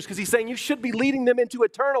these leaders, because he's saying you should be leading them into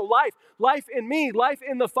eternal life, life in me, life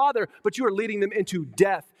in the Father, but you are leading them into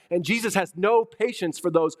death And Jesus has no patience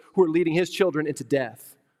for those who are leading his children into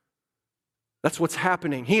death. That's what's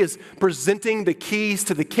happening. He is presenting the keys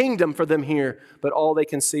to the kingdom for them here, but all they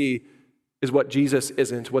can see is what Jesus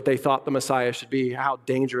isn't, what they thought the Messiah should be, how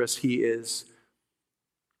dangerous he is.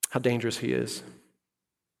 How dangerous he is.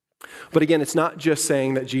 But again, it's not just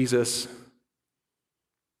saying that Jesus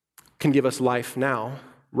can give us life now,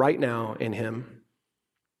 right now in him.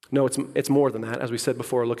 No, it's more than that. As we said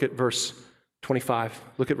before, look at verse 25.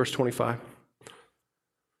 Look at verse 25.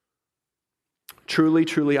 Truly,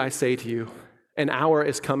 truly, I say to you, an hour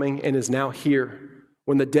is coming and is now here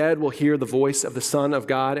when the dead will hear the voice of the Son of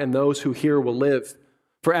God, and those who hear will live.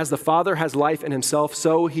 For as the Father has life in himself,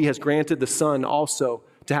 so he has granted the Son also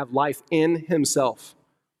to have life in himself.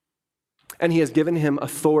 And he has given him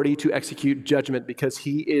authority to execute judgment because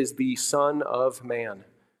he is the Son of Man.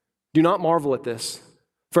 Do not marvel at this.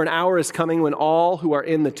 For an hour is coming when all who are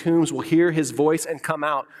in the tombs will hear his voice and come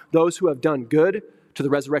out, those who have done good to the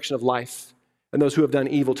resurrection of life, and those who have done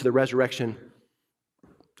evil to the resurrection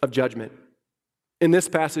of judgment. In this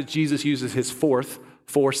passage, Jesus uses his fourth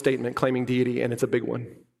statement claiming deity, and it's a big one.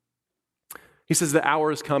 He says, the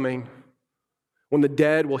hour is coming when the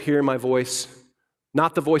dead will hear my voice,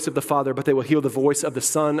 not the voice of the Father, but they will hear the voice of the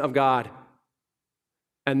Son of God,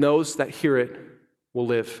 and those that hear it will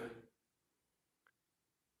live.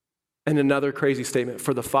 And another crazy statement,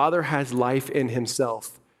 for the Father has life in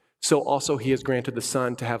himself, so also he has granted the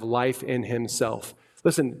Son to have life in himself.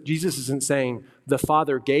 Listen, Jesus isn't saying, the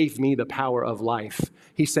Father gave me the power of life.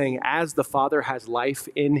 He's saying, as the Father has life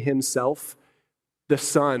in himself, the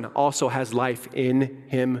Son also has life in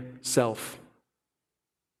himself.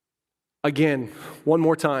 Again, one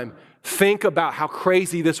more time, think about how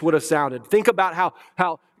crazy this would have sounded. Think about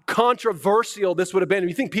how controversial this would have been.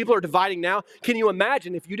 You think people are dividing now? Can you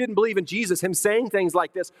imagine if you didn't believe in Jesus, him saying things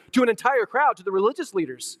like this to an entire crowd, to the religious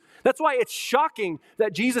leaders? That's why it's shocking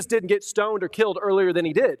that Jesus didn't get stoned or killed earlier than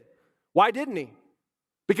he did. Why didn't he?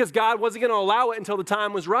 Because God wasn't going to allow it until the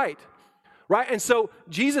time was right. Right? And so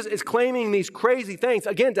Jesus is claiming these crazy things,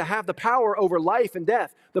 again, to have the power over life and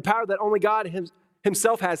death, the power that only God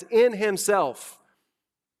himself has in himself.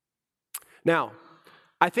 Now,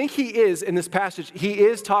 I think he is, in this passage, he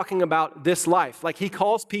is talking about this life. Like he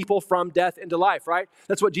calls people from death into life, right?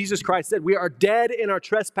 That's what Jesus Christ said. We are dead in our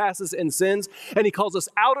trespasses and sins, and he calls us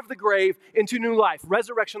out of the grave into new life,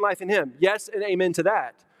 resurrection life in him. Yes, and amen to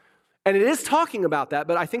that. And it is talking about that,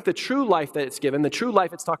 but I think the true life that it's given, the true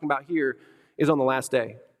life it's talking about here, is on the last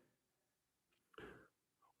day.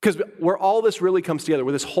 Because where all this really comes together,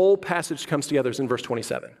 where this whole passage comes together, is in verse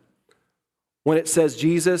 27. When it says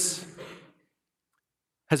Jesus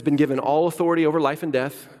has been given all authority over life and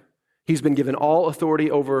death. He's been given all authority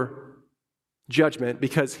over judgment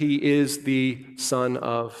because he is the Son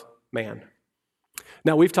of Man.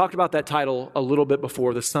 Now, we've talked about that title a little bit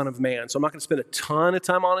before, the Son of Man. So I'm not going to spend a ton of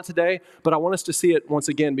time on it today, but I want us to see it once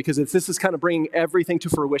again because this is kind of bringing everything to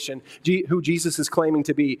fruition, who Jesus is claiming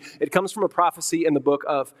to be. It comes from a prophecy in the book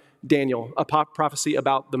of Daniel, a prophecy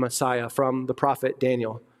about the Messiah from the prophet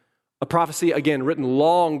Daniel. A prophecy, again, written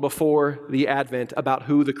long before the Advent about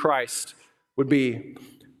who the Christ would be. It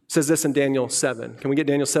says this in Daniel 7. Can we get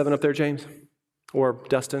Daniel 7 up there, James? Or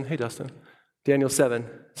Dustin? Hey, Dustin. Daniel 7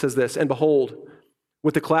 says this, and behold,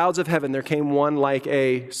 with the clouds of heaven there came one like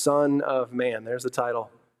a Son of Man. There's the title.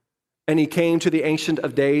 And he came to the Ancient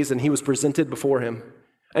of Days, and he was presented before him.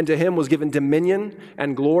 And to him was given dominion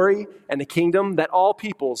and glory and a kingdom that all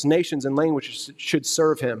peoples, nations, and languages should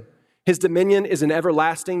serve him. His dominion is an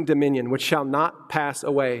everlasting dominion which shall not pass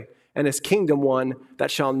away, and his kingdom one that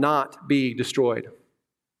shall not be destroyed.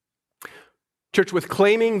 Church, with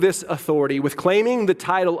claiming this authority, with claiming the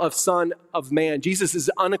title of Son of Man, Jesus is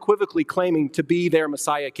unequivocally claiming to be their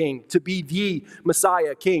Messiah King, to be the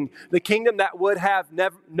Messiah King, the kingdom that would have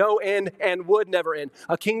no end and would never end,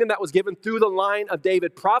 a kingdom that was given through the line of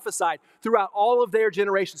David, prophesied throughout all of their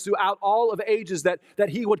generations, throughout all of ages that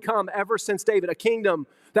he would come ever since David, a kingdom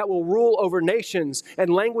that will rule over nations and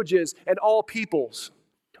languages and all peoples.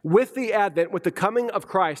 With the advent, with the coming of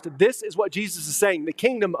Christ, this is what Jesus is saying. The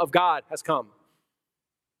kingdom of God has come,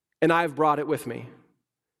 and I have brought it with me.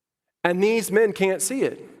 And these men can't see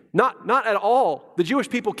it. Not at all. The Jewish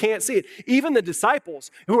people can't see it. Even the disciples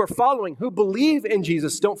who are following, who believe in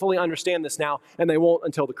Jesus, don't fully understand this now, and they won't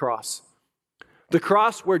until the cross. The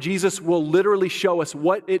cross where Jesus will literally show us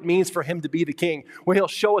what it means for him to be the king, where he'll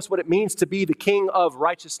show us what it means to be the king of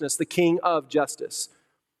righteousness, the king of justice.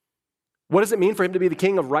 What does it mean for him to be the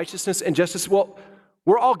king of righteousness and justice? Well,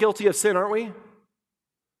 we're all guilty of sin, aren't we?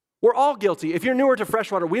 We're all guilty. If you're newer to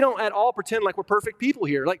Freshwater, we don't at all pretend like we're perfect people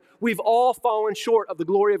here. Like, we've all fallen short of the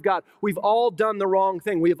glory of God. We've all done the wrong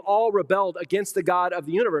thing. We have all rebelled against the God of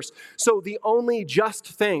the universe. So the only just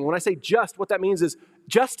thing, when I say just, what that means is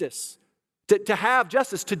justice. To have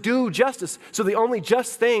justice, to do justice. So the only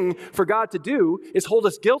just thing for God to do is hold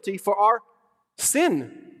us guilty for our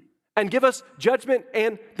sin and give us judgment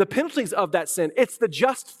and the penalties of that sin. It's the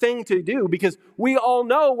just thing to do because we all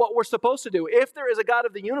know what we're supposed to do. If there is a God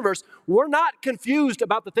of the universe, we're not confused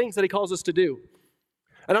about the things that he calls us to do.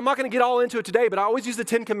 And I'm not going to get all into it today, but I always use the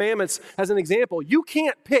 10 Commandments as an example. You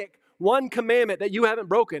can't pick one commandment that you haven't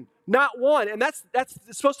broken. Not one. And that's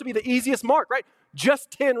supposed to be the easiest mark, right?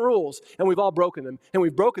 Just 10 rules. And we've all broken them. And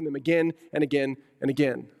we've broken them again and again and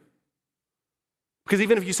again. Because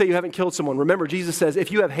even if you say you haven't killed someone, remember Jesus says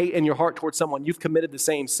if you have hate in your heart towards someone, you've committed the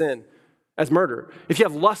same sin as murder. If you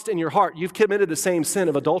have lust in your heart, you've committed the same sin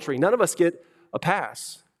of adultery. None of us get a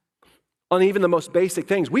pass on even the most basic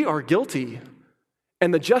things. We are guilty.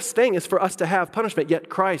 And the just thing is for us to have punishment. Yet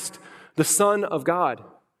Christ, the Son of God,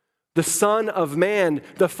 the Son of Man,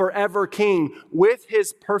 the forever King, with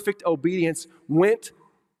his perfect obedience, went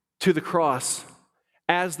to the cross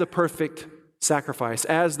as the perfect sacrifice,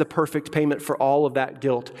 as the perfect payment for all of that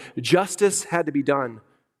guilt. Justice had to be done,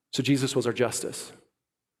 so Jesus was our justice.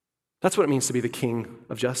 That's what it means to be the King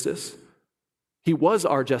of justice. He was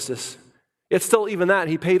our justice. It's still even that.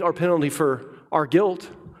 He paid our penalty for our guilt.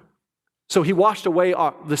 So he washed away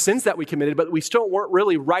the sins that we committed, but we still weren't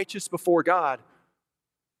really righteous before God.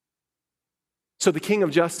 So the King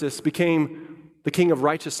of justice became the King of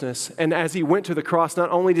righteousness. And as he went to the cross, not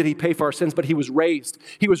only did he pay for our sins, but he was raised.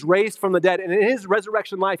 He was raised from the dead. And in his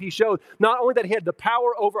resurrection life, he showed not only that he had the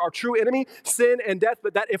power over our true enemy, sin and death,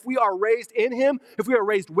 but that if we are raised in him, if we are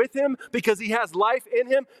raised with him, because he has life in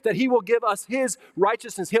him, that he will give us his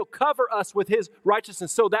righteousness. He'll cover us with his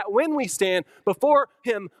righteousness so that when we stand before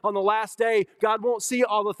him on the last day, God won't see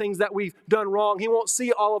all the things that we've done wrong. He won't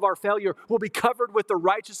see all of our failure. We'll be covered with the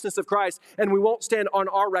righteousness of Christ, and we won't stand on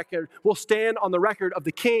our record. We'll stand on the record of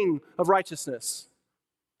the King of righteousness.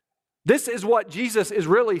 This is what Jesus is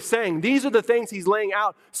really saying. These are the things he's laying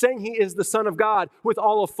out, saying he is the Son of God with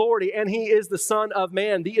all authority, and he is the Son of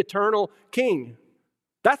Man, the eternal King.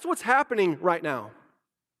 That's what's happening right now.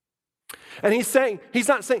 And he's saying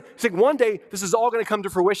one day this is all going to come to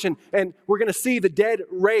fruition and we're going to see the dead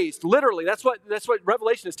raised. Literally, that's what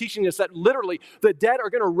Revelation is teaching us, that literally the dead are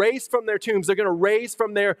going to raise from their tombs. They're going to raise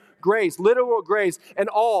from their graves, literal graves. And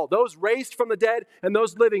all those raised from the dead and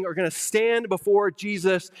those living are going to stand before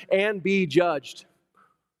Jesus and be judged.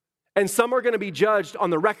 And some are going to be judged on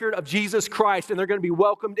the record of Jesus Christ, and they're going to be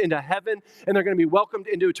welcomed into heaven, and they're going to be welcomed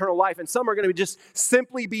into eternal life. And some are going to just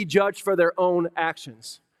simply be judged for their own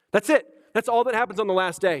actions. That's it. That's all that happens on the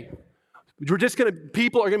last day.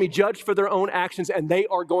 People are going to be judged for their own actions, and they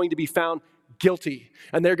are going to be found guilty,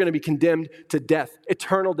 and they're going to be condemned to death,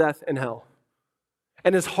 eternal death in hell.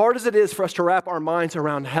 And as hard as it is for us to wrap our minds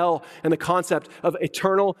around hell and the concept of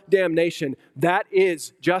eternal damnation, that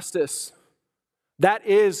is justice. That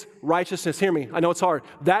is righteousness. Hear me. I know it's hard.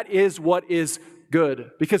 That is what is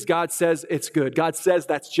good, because God says it's good. God says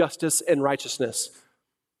that's justice and righteousness.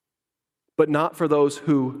 But not for those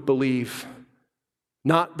who believe,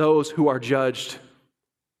 not those who are judged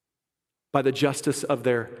by the justice of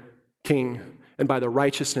their King and by the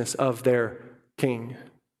righteousness of their King.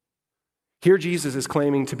 Here Jesus is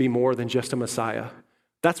claiming to be more than just a Messiah.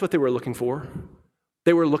 That's what they were looking for.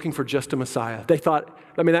 They were looking for just a Messiah. They thought,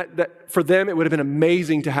 that for them it would have been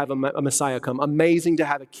amazing to have a Messiah come, amazing to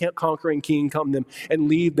have a conquering king come them and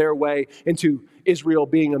lead their way into Israel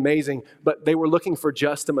being amazing. But they were looking for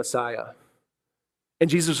just a Messiah. And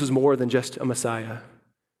Jesus was more than just a Messiah.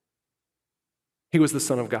 He was the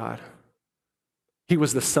Son of God. He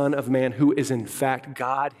was the Son of Man, who is in fact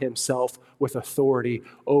God himself with authority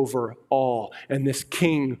over all. And this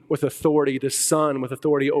King with authority, this Son with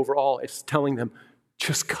authority over all, is telling them,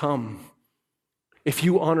 just come. If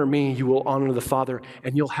you honor me, you will honor the Father,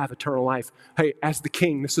 and you'll have eternal life. Hey, as the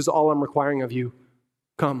King, this is all I'm requiring of you.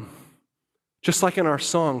 Come. Just like in our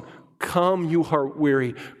song, come, you who are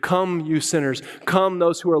weary. Come, you sinners. Come,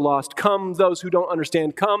 those who are lost. Come, those who don't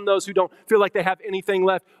understand. Come, those who don't feel like they have anything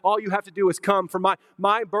left. All you have to do is come. For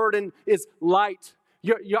my burden is light.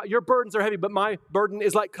 Your burdens are heavy, but my burden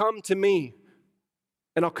is light. Come to me,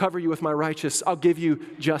 and I'll cover you with my righteousness. I'll give you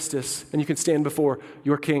justice, and you can stand before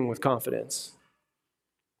your King with confidence.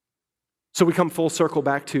 So we come full circle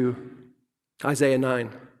back to Isaiah 9.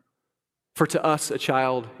 For to us a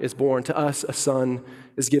child is born, to us a son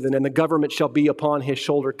is given, and the government shall be upon his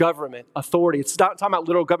shoulder. Government, authority. It's not talking about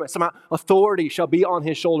literal government. It's talking about authority shall be on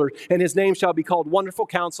his shoulder, and his name shall be called Wonderful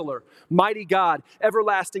Counselor, Mighty God,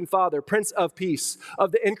 Everlasting Father, Prince of Peace.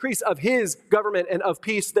 Of the increase of his government and of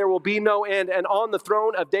peace there will be no end, and on the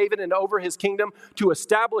throne of David and over his kingdom to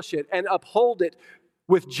establish it and uphold it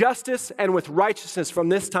with justice and with righteousness from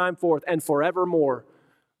this time forth and forevermore.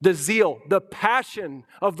 The zeal, the passion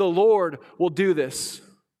of the Lord will do this.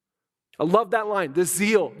 I love that line. The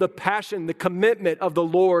zeal, the passion, the commitment of the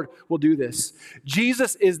Lord will do this.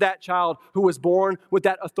 Jesus is that child who was born with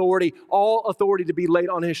that authority, all authority to be laid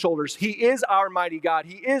on his shoulders. He is our mighty God.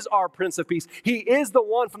 He is our Prince of Peace. He is the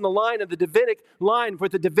one from the line of the Davidic line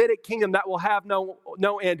with the Davidic kingdom that will have no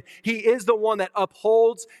end. He is the one that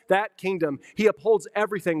upholds that kingdom. He upholds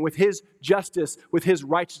everything with his justice, with his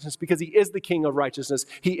righteousness, because he is the King of righteousness.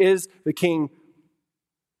 He is the King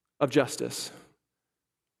of justice.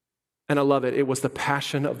 And I love it. It was the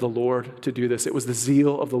passion of the Lord to do this. It was the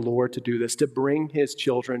zeal of the Lord to do this, to bring his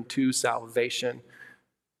children to salvation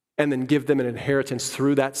and then give them an inheritance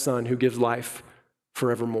through that Son who gives life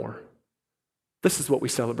forevermore. This is what we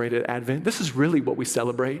celebrate at Advent. This is really what we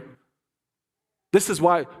celebrate. This is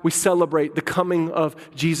why we celebrate the coming of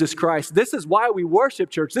Jesus Christ. This is why we worship,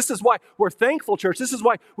 church. This is why we're thankful, church. This is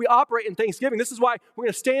why we operate in thanksgiving. This is why we're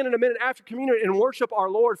going to stand in a minute after communion and worship our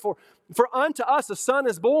Lord. For unto us a son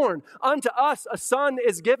is born. Unto us a son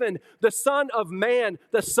is given. The Son of Man,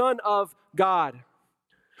 the Son of God.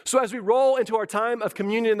 So as we roll into our time of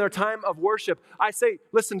communion and our time of worship, I say,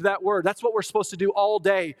 listen to that word. That's what we're supposed to do all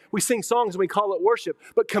day. We sing songs and we call it worship,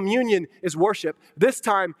 but communion is worship. This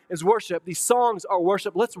time is worship. These songs are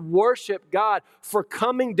worship. Let's worship God for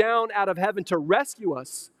coming down out of heaven to rescue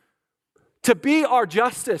us, to be our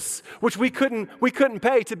justice, which we couldn't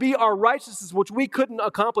pay, to be our righteousness, which we couldn't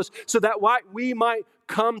accomplish, so that we might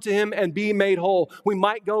come to him and be made whole. We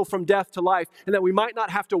might go from death to life, and that we might not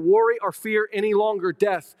have to worry or fear any longer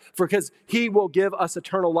death, because he will give us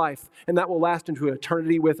eternal life, and that will last into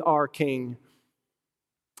eternity with our King.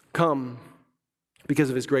 Come because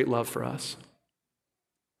of his great love for us.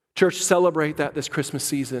 Church, celebrate that this Christmas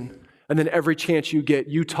season. And then every chance you get,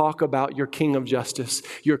 you talk about your King of justice,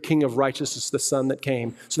 your King of righteousness, the Son that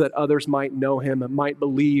came, so that others might know him and might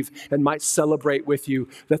believe and might celebrate with you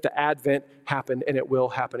that the Advent happened and it will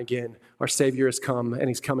happen again. Our Savior has come and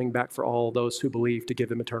he's coming back for all those who believe to give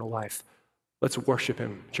them eternal life. Let's worship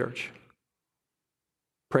him, church.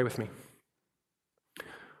 Pray with me.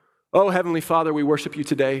 Oh, Heavenly Father, we worship you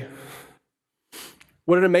today.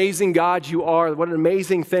 What an amazing God you are. What an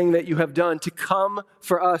amazing thing that you have done to come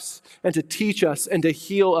for us and to teach us and to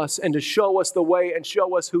heal us and to show us the way and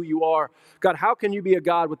show us who you are. God, how can you be a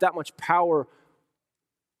God with that much power,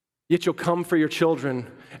 yet you'll come for your children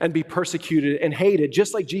and be persecuted and hated,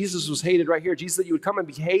 just like Jesus was hated right here. Jesus, that you would come and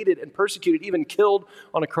be hated and persecuted, even killed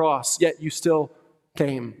on a cross, yet you still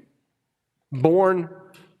came, born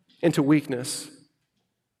into weakness,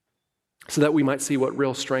 so that we might see what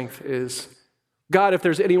real strength is. God, if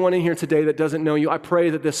there's anyone in here today that doesn't know you, I pray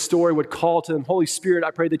that this story would call to them. Holy Spirit,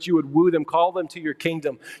 I pray that you would woo them, call them to your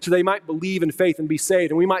kingdom, so they might believe in faith and be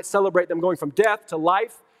saved. And we might celebrate them going from death to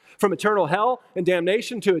life, from eternal hell and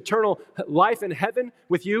damnation to eternal life in heaven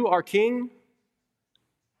with you, our King.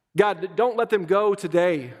 God, don't let them go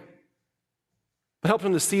today, but help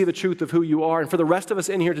them to see the truth of who you are. And for the rest of us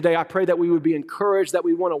in here today, I pray that we would be encouraged, that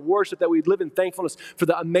we want to worship, that we'd live in thankfulness for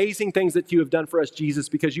the amazing things that you have done for us, Jesus,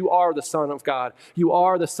 because you are the Son of God. You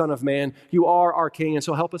are the Son of Man. You are our King. And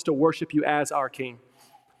so help us to worship you as our King.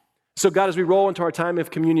 So God, as we roll into our time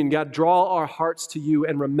of communion, God, draw our hearts to you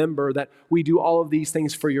and remember that we do all of these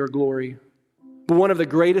things for your glory. But one of the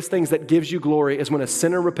greatest things that gives you glory is when a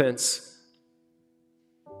sinner repents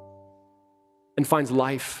and finds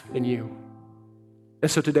life in you. And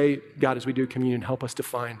so today, God, as we do communion, help us to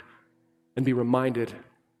find and be reminded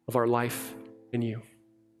of our life in you.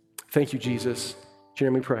 Thank you, Jesus. In your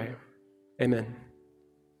name we pray. Amen.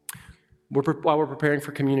 While we're preparing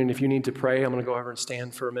for communion, if you need to pray, I'm going to go over and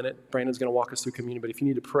stand for a minute. Brandon's going to walk us through communion. But if you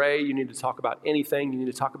need to pray, you need to talk about anything, you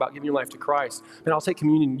need to talk about giving your life to Christ, then I'll take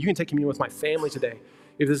communion. You can take communion with my family today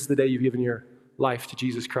if this is the day you've given your life to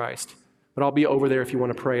Jesus Christ. But I'll be over there if you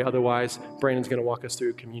want to pray. Otherwise, Brandon's going to walk us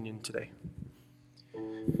through communion today.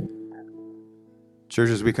 Church,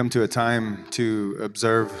 as we come to a time to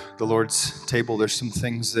observe the Lord's table, there's some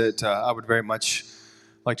things that I would very much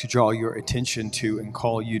like to draw your attention to and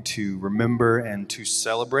call you to remember and to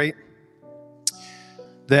celebrate.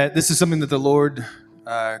 That this is something that the Lord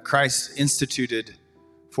Christ instituted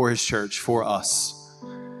for his church, for us.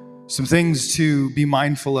 Some things to be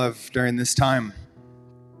mindful of during this time.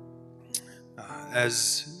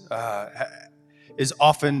 is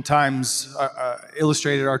oftentimes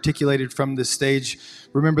illustrated, articulated from this stage,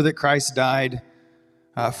 remember that Christ died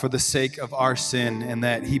for the sake of our sin, and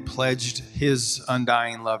that he pledged his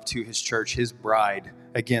undying love to his church, his bride,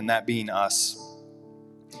 again, that being us.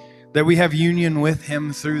 That we have union with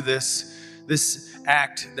him through this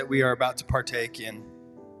act that we are about to partake in.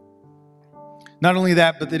 Not only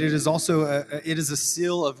that, but that it is also a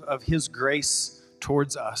seal of his grace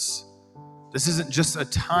towards us. This isn't just a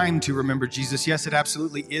time to remember Jesus. Yes, it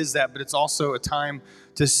absolutely is that, but it's also a time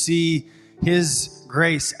to see his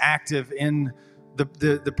grace active in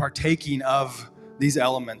the partaking of these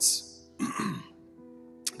elements.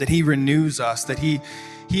 That he renews us, that he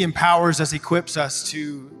empowers us, equips us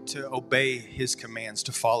to obey his commands,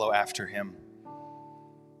 to follow after him.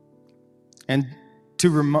 And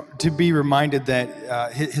to be reminded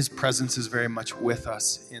that his presence is very much with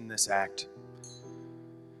us in this act.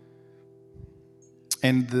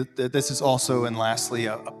 And this is also, and lastly,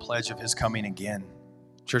 a pledge of his coming again.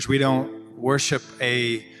 Church, we don't worship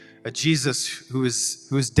a Jesus who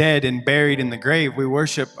is dead and buried in the grave. We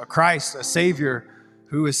worship a Christ, a Savior,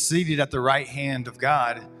 who is seated at the right hand of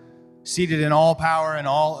God, seated in all power and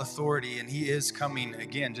all authority, and he is coming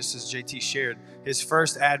again, just as JT shared. His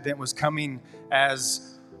first advent was coming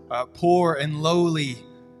as a poor and lowly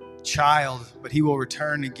child, but he will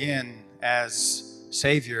return again as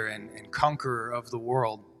Savior and conqueror of the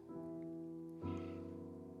world.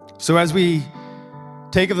 So as we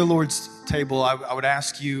take of the Lord's table, I would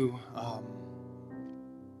ask you,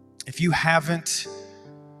 if you haven't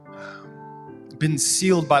been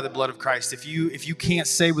sealed by the blood of Christ, if you can't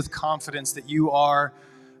say with confidence that you are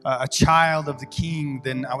a child of the King,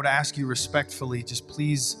 then I would ask you respectfully, just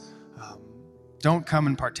please don't come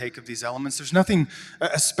and partake of these elements. There's nothing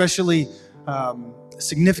especially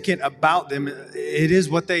significant about them. It is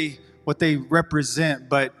what they represent,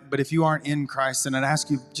 but if you aren't in Christ, then I'd ask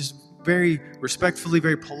you just very respectfully,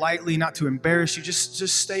 very politely, not to embarrass you, just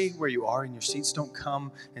stay where you are in your seats. Don't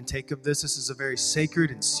come and take of this. This is a very sacred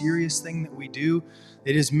and serious thing that we do.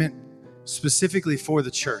 It is meant specifically for the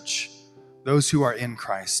church, those who are in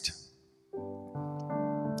Christ.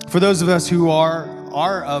 For those of us who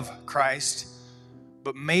are of Christ,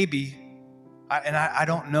 but maybe, and I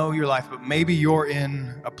don't know your life, but maybe you're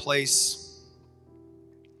in a place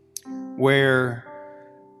where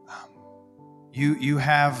you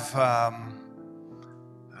have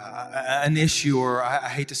an issue, or I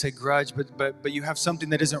hate to say grudge, but you have something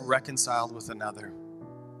that isn't reconciled with another.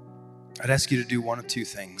 I'd ask you to do one of two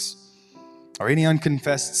things, or any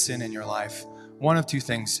unconfessed sin in your life. One of two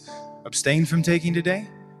things: abstain from taking today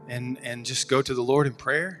and just go to the Lord in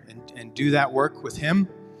prayer and do that work with him.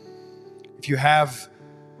 If you have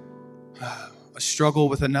a struggle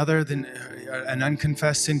with another, then an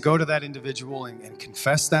unconfessed sin, go to that individual and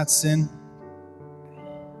confess that sin,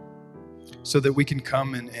 so that we can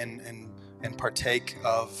come and partake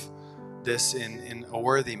of this in a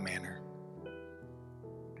worthy manner.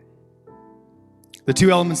 The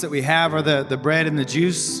two elements that we have are the bread and the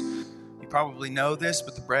juice. You probably know this,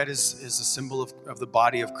 but the bread is a symbol of the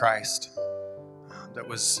body of Christ that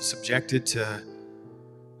was subjected to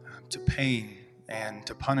pain and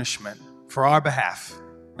to punishment for our behalf.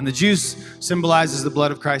 And the juice symbolizes the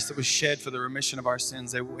blood of Christ that was shed for the remission of our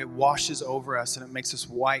sins. It washes over us and it makes us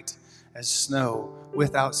white as snow,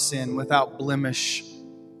 without sin, without blemish.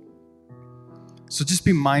 So just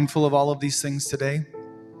be mindful of all of these things today.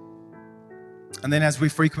 And then, as we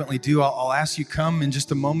frequently do, I'll ask you come in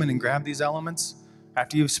just a moment and grab these elements.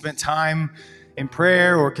 After you've spent time in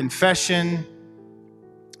prayer or confession,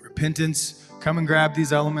 repentance, come and grab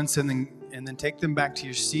these elements and then take them back to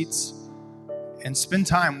your seats and spend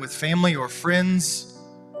time with family or friends,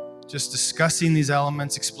 just discussing these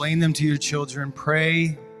elements. Explain them to your children.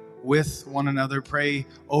 Pray with one another. Pray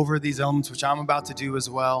over these elements, which I'm about to do as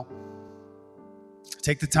well.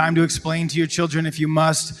 Take the time to explain to your children, if you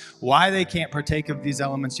must, why they can't partake of these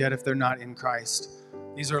elements yet if they're not in Christ.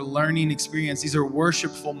 These are learning experiences. These are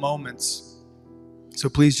worshipful moments. So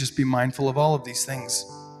please just be mindful of all of these things.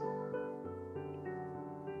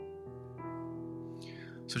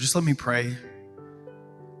 So just let me pray.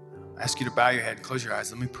 I ask you to bow your head, close your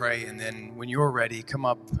eyes. Let me pray, and then when you're ready, come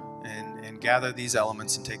up and gather these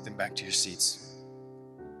elements and take them back to your seats.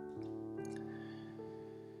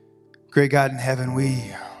 Great God in heaven,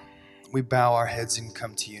 we bow our heads and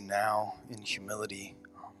come to you now in humility,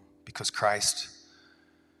 because Christ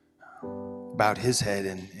bowed his head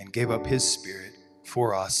and gave up his spirit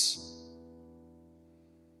for us.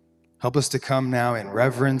 Help us to come now in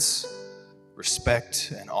reverence,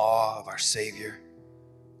 respect, and awe of our Savior,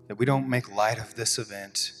 that we don't make light of this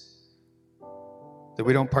event, that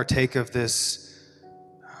we don't partake of this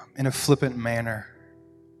in a flippant manner,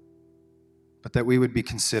 but that we would be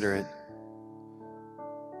considerate.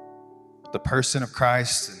 The person of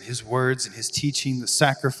Christ and his words and his teaching, the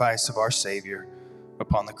sacrifice of our Savior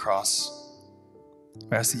upon the cross.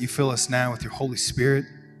 I ask that you fill us now with your Holy Spirit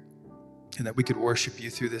and that we could worship you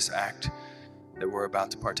through this act that we're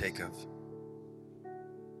about to partake of.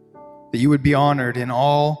 That you would be honored in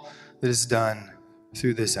all that is done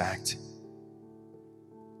through this act.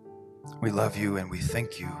 We love you and we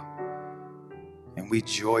thank you. And we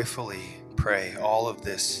joyfully pray all of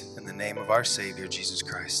this in the name of our Savior, Jesus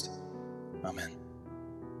Christ. Amen.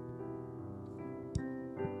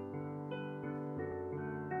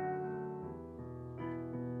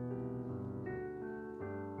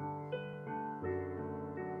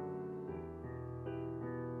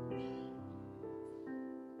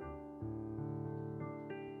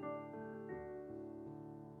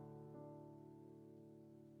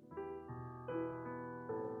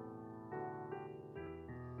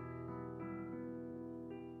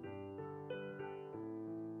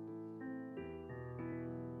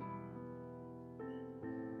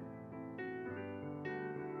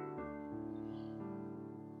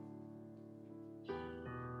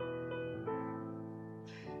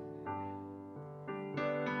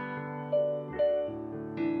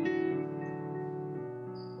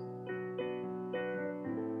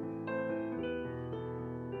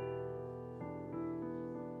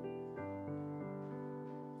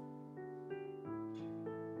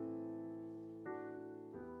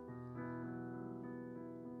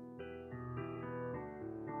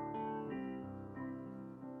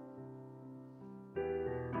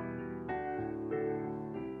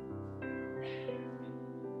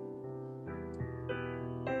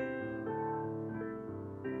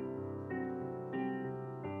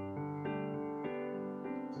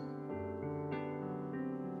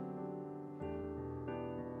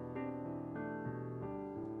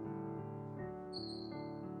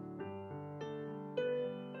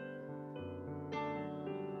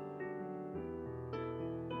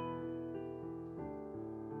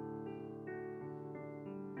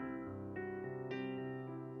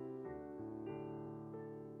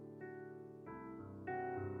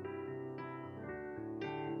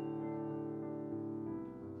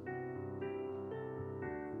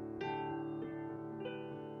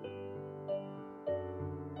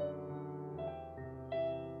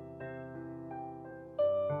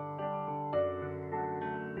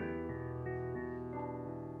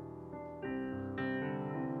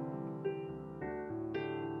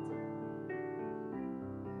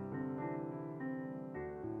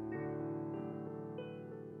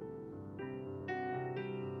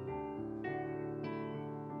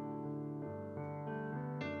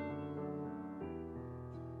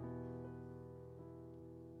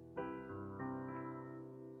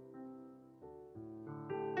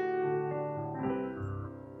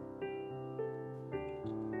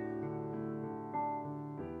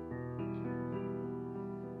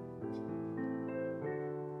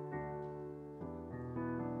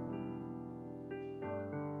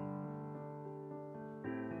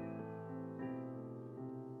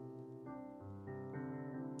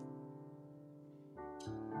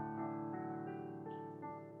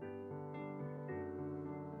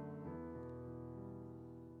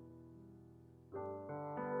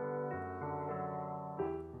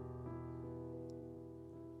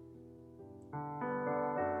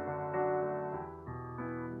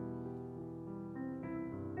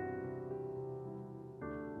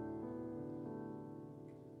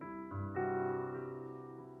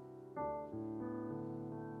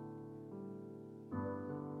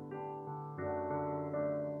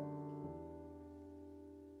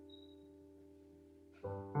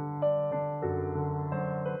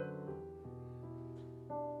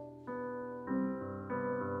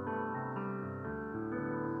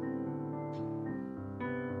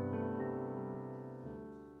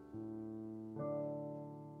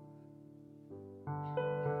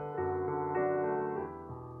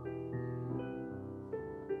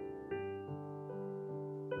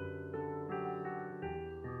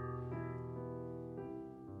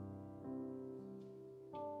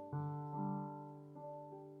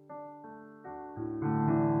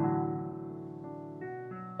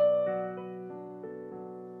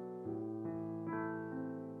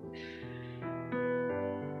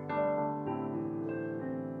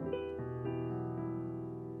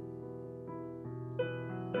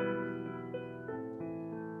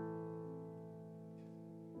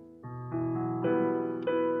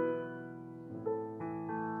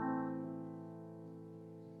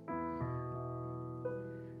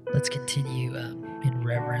 Let's continue in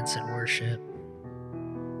reverence and worship.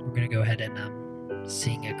 We're going to go ahead and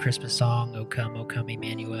sing a Christmas song, O Come,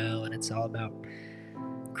 Emmanuel, and it's all about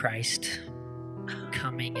Christ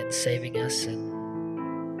coming and saving us and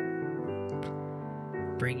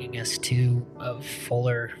bringing us to a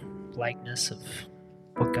fuller likeness of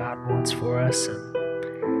what God wants for us. And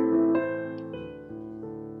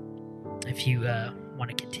if you want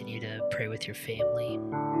to continue to pray with your family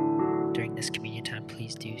during this communion time,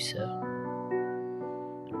 please do so.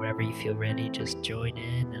 Wherever you feel ready, just join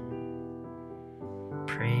in and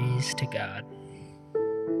praise to God.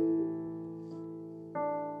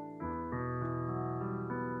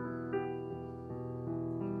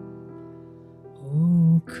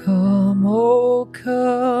 O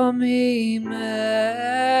come, Emmanuel,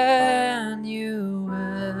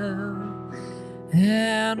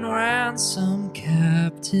 and ransom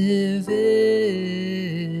captive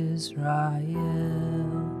Israel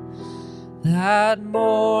that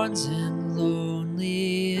mourns in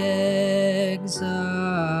lonely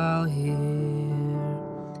exile here,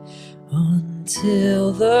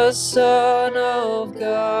 until the Son of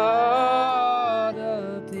God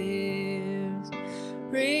appears.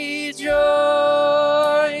 Rejoice,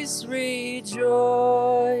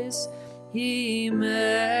 rejoice, Emmanuel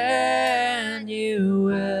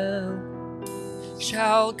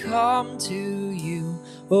shall come to you,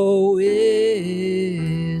 O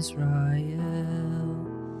Israel.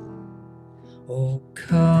 O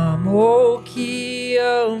come, O Key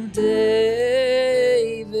of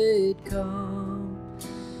David, come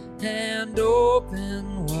and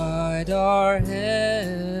open wide our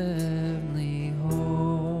heavenly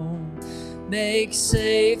home. Make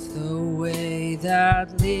safe the way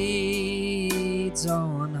that leads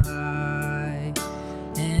on high,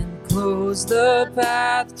 and close the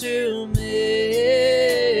path to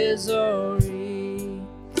misery.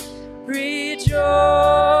 Rejoice,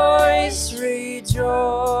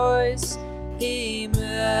 rejoice, Emmanuel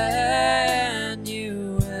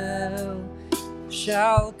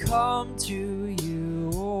shall come to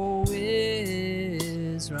you, O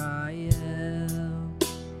Israel.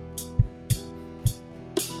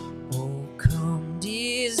 O come,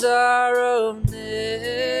 desire of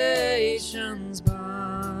nations,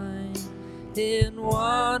 bind in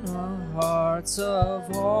one our hearts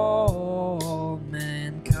of all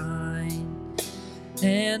mankind,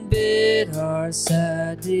 and bid our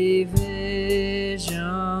sad division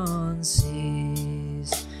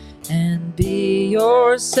cease, and be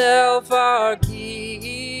yourself our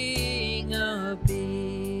King of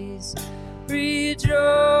peace. Rejoice,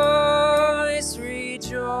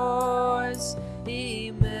 rejoice,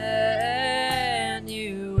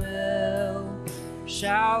 Emmanuel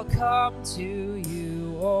shall come to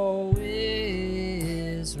you, O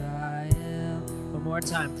Israel. One more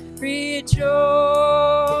time. Rejoice,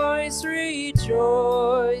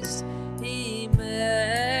 rejoice, Emmanuel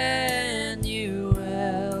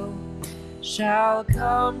shall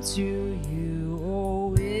come to you,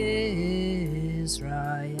 O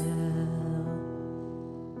Israel.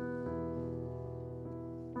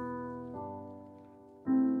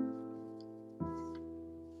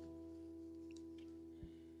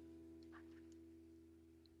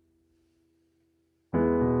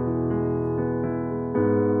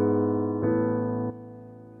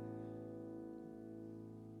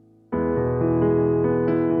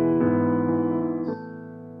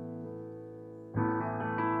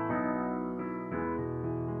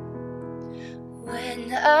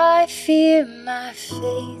 When I fear my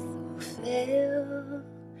faith will fail,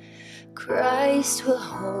 Christ will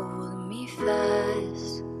hold me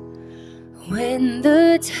fast. When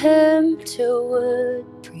the tempter would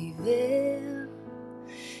prevail,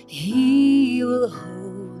 He will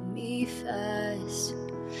hold me fast.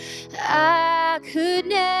 I could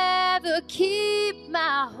never keep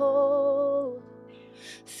my hold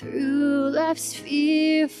through life's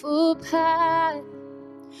fearful path,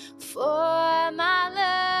 for my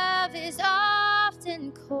love is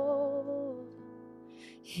often cold.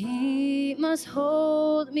 He must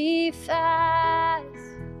hold me fast.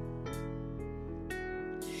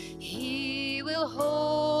 He will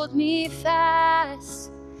hold me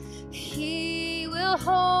fast. He will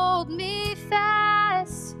hold me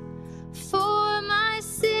fast. For my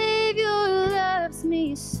Savior loves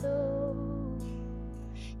me so.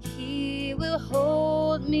 He will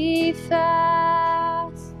hold me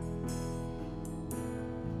fast.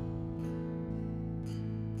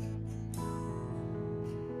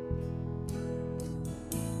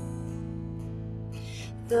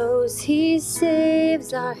 Those He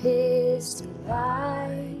saves are His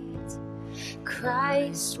delight.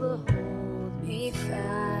 Christ will hold me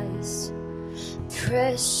fast.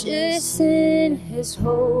 precious in his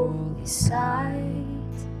holy sight.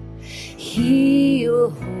 He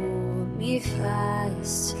will hold me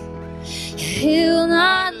fast. He'll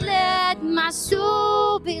not let my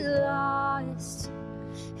soul be lost.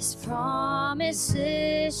 His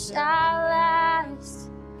promises shall last.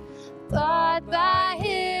 Bought by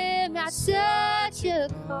him at such a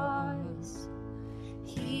cost.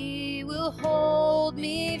 He will hold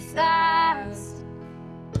me fast.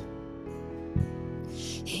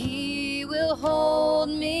 He will hold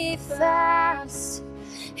me fast.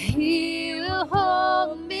 He will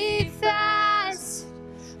hold me fast.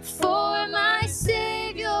 For my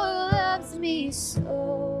Savior loves me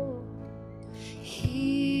so.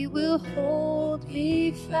 He will hold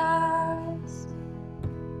me fast.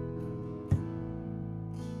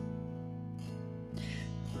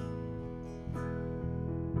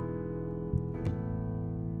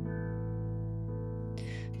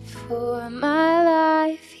 For my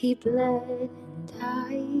life he bled and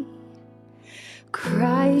died.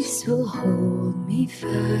 Christ will hold me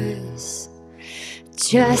fast.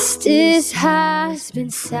 Justice has been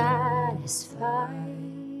satisfied.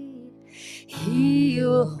 He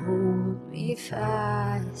will hold me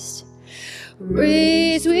fast.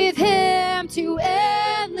 Raised with him to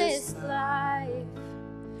endless life.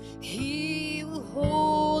 He will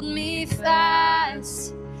hold me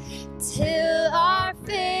fast. Till our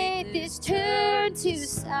faith is turned to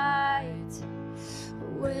sight.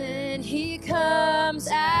 When he comes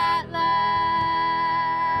at last,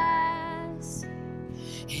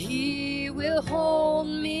 he will hold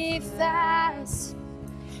me fast.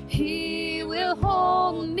 He will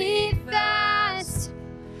hold me fast.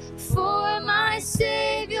 For my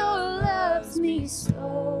Savior loves me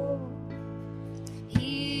so.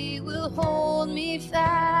 He will hold me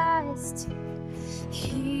fast.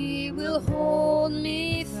 He will hold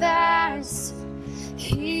me fast.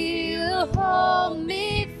 He will hold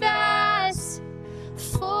me fast.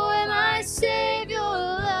 For my Savior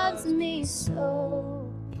loves me so.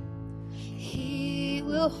 He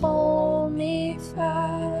will hold me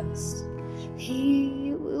fast.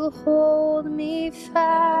 He will hold me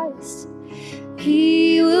fast.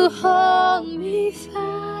 He will hold me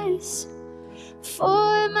fast.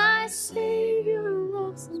 For my Savior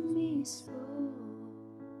loves me so.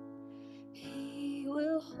 He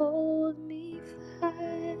will hold me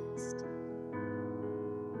fast.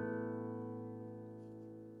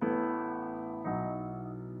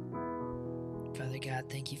 Father God,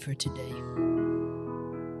 thank you for today.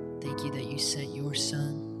 Thank you that you sent your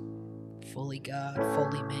Son, fully God,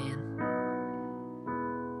 fully man,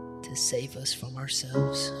 to save us from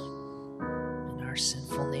ourselves and our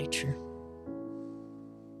sinful nature.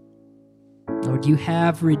 Lord, you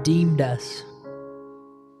have redeemed us.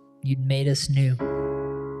 You'd made us new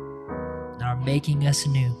and are making us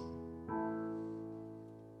new.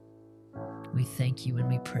 We thank you and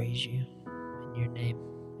we praise you. In your name,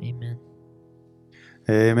 amen.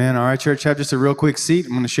 Amen. All right, church, have just a real quick seat.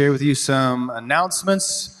 I'm going to share with you some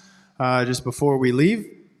announcements just before we leave.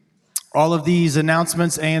 All of these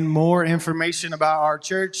announcements and more information about our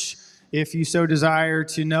church, if you so desire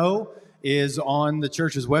to know, is on the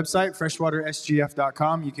church's website,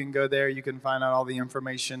 freshwatersgf.com. You can go there. You can find out all the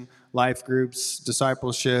information, life groups,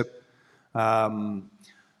 discipleship,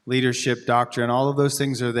 leadership, doctrine. All of those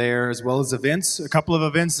things are there, as well as events. A couple of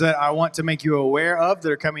events that I want to make you aware of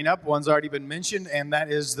that are coming up. One's already been mentioned, and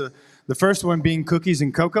that is the first one being Cookies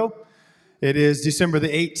and Cocoa. It is December the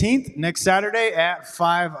 18th, next Saturday at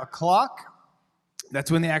 5 o'clock.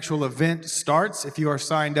 That's when the actual event starts. If you are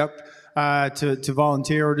signed up to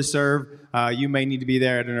volunteer or to serve, you may need to be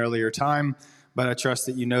there at an earlier time, but I trust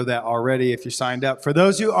that you know that already if you're signed up. For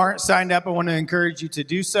those who aren't signed up, I want to encourage you to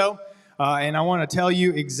do so, and I want to tell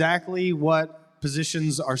you exactly what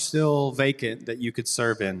positions are still vacant that you could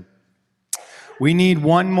serve in. We need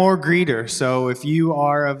one more greeter, so if you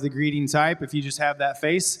are of the greeting type, if you just have that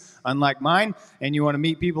face, unlike mine, and you want to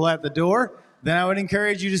meet people at the door, then I would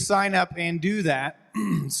encourage you to sign up and do that.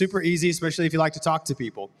 Super easy, especially if you like to talk to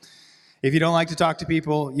people. If you don't like to talk to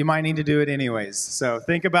people, you might need to do it anyways. So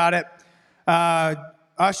think about it.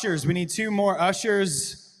 Ushers, we need 2 more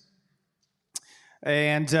ushers.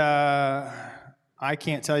 And I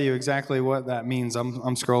can't tell you exactly what that means.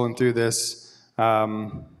 I'm scrolling through this.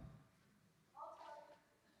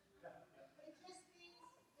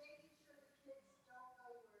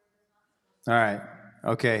 All right.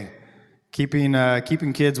 Okay.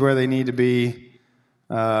 Keeping kids where they need to be.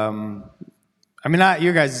 I mean, not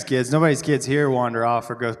your guys' kids. Nobody's kids here wander off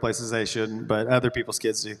or go places they shouldn't, but other people's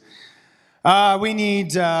kids do. We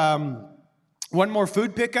need one more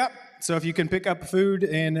food pickup So if you can pick up food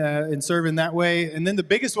and serve in that way. And then the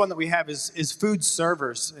biggest one that we have is food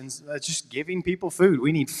servers, and just giving people food.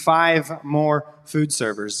 We need 5 more food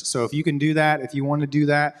servers. So if you can do that, if you want to do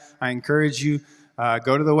that, I encourage you,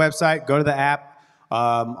 go to the website, go to the app.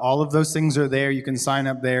 All of those things are there. You can sign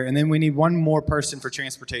up there. And then we need 1 more person for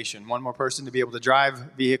transportation, 1 more person to be able to drive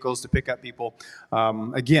vehicles to pick up people.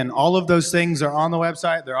 Again, all of those things are on the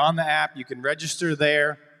website. They're on the app. You can register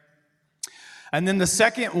there. And then the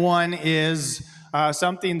second one is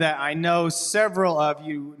something that I know several of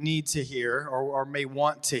you need to hear or may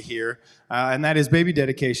want to hear, and that is baby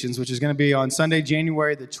dedications, which is going to be on Sunday,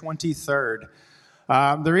 January the 23rd.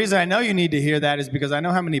 The reason I know you need to hear that is because I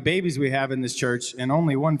know how many babies we have in this church, and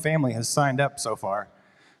only 1 family has signed up so far.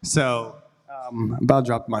 So, I'm about to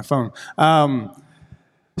drop my phone.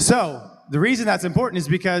 So, the reason that's important is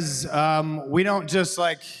because we don't just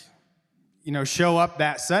show up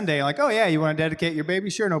that Sunday like, oh yeah, you want to dedicate your baby?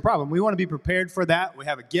 Sure, no problem. We want to be prepared for that. We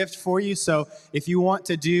have a gift for you. So if you want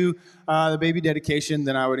to do the baby dedication,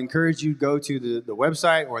 then I would encourage you to go to the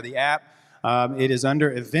website or the app. It is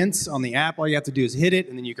under events on the app. All you have to do is hit it,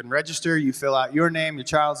 and then you can register. You fill out your name, your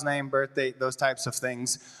child's name, birthday, those types of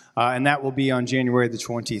things. And that will be on January the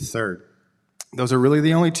 23rd. Those are really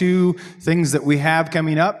the only 2 things that we have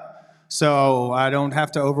coming up. So I don't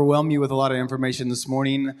have to overwhelm you with a lot of information this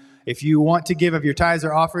morning. If you want to give of your tithes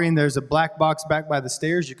or offering, there's a black box back by the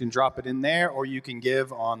stairs. You can drop it in there, or you can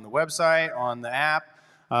give on the website, on the app,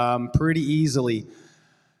 pretty easily.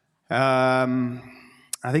 I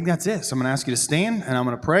think that's it. So I'm going to ask you to stand, and I'm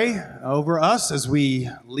going to pray over us as we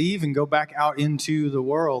leave and go back out into the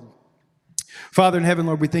world. Father in heaven,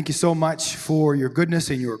 Lord, we thank you so much for your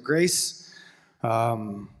goodness and your grace.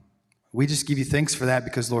 We just give you thanks for that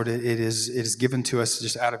because, Lord, it is given to us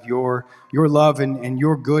just out of your love and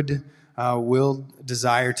your good will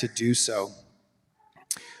desire to do so.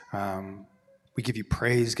 We give you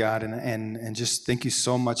praise, God, and just thank you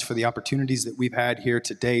so much for the opportunities that we've had here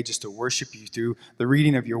today just to worship you through the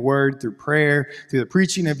reading of your word, through prayer, through the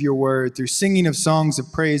preaching of your word, through singing of songs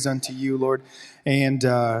of praise unto you, Lord, and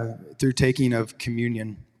through taking of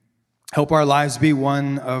communion. Help our lives be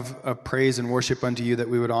one of praise and worship unto you, that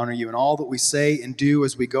we would honor you in all that we say and do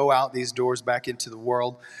as we go out these doors back into the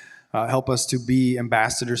world. Help us to be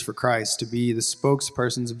ambassadors for Christ, to be the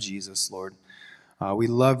spokespersons of Jesus, Lord. We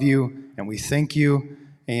love you and we thank you.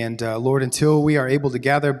 And Lord, until we are able to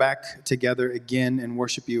gather back together again and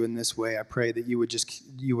worship you in this way, I pray that you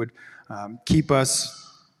would keep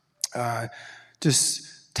us just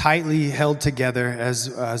tightly held together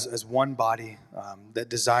as one body that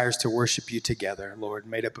desires to worship you together, Lord,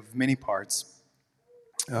 made up of many parts.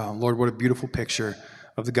 Lord, what a beautiful picture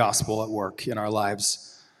of the gospel at work in our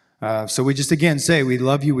lives. So we just again say we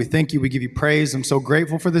love you, we thank you, we give you praise. I'm so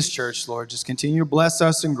grateful for this church, Lord. Just continue to bless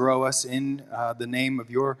us and grow us in the name of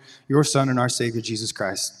your Son and our Savior, Jesus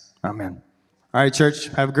Christ. Amen. All right, church,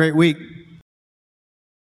 have a great week.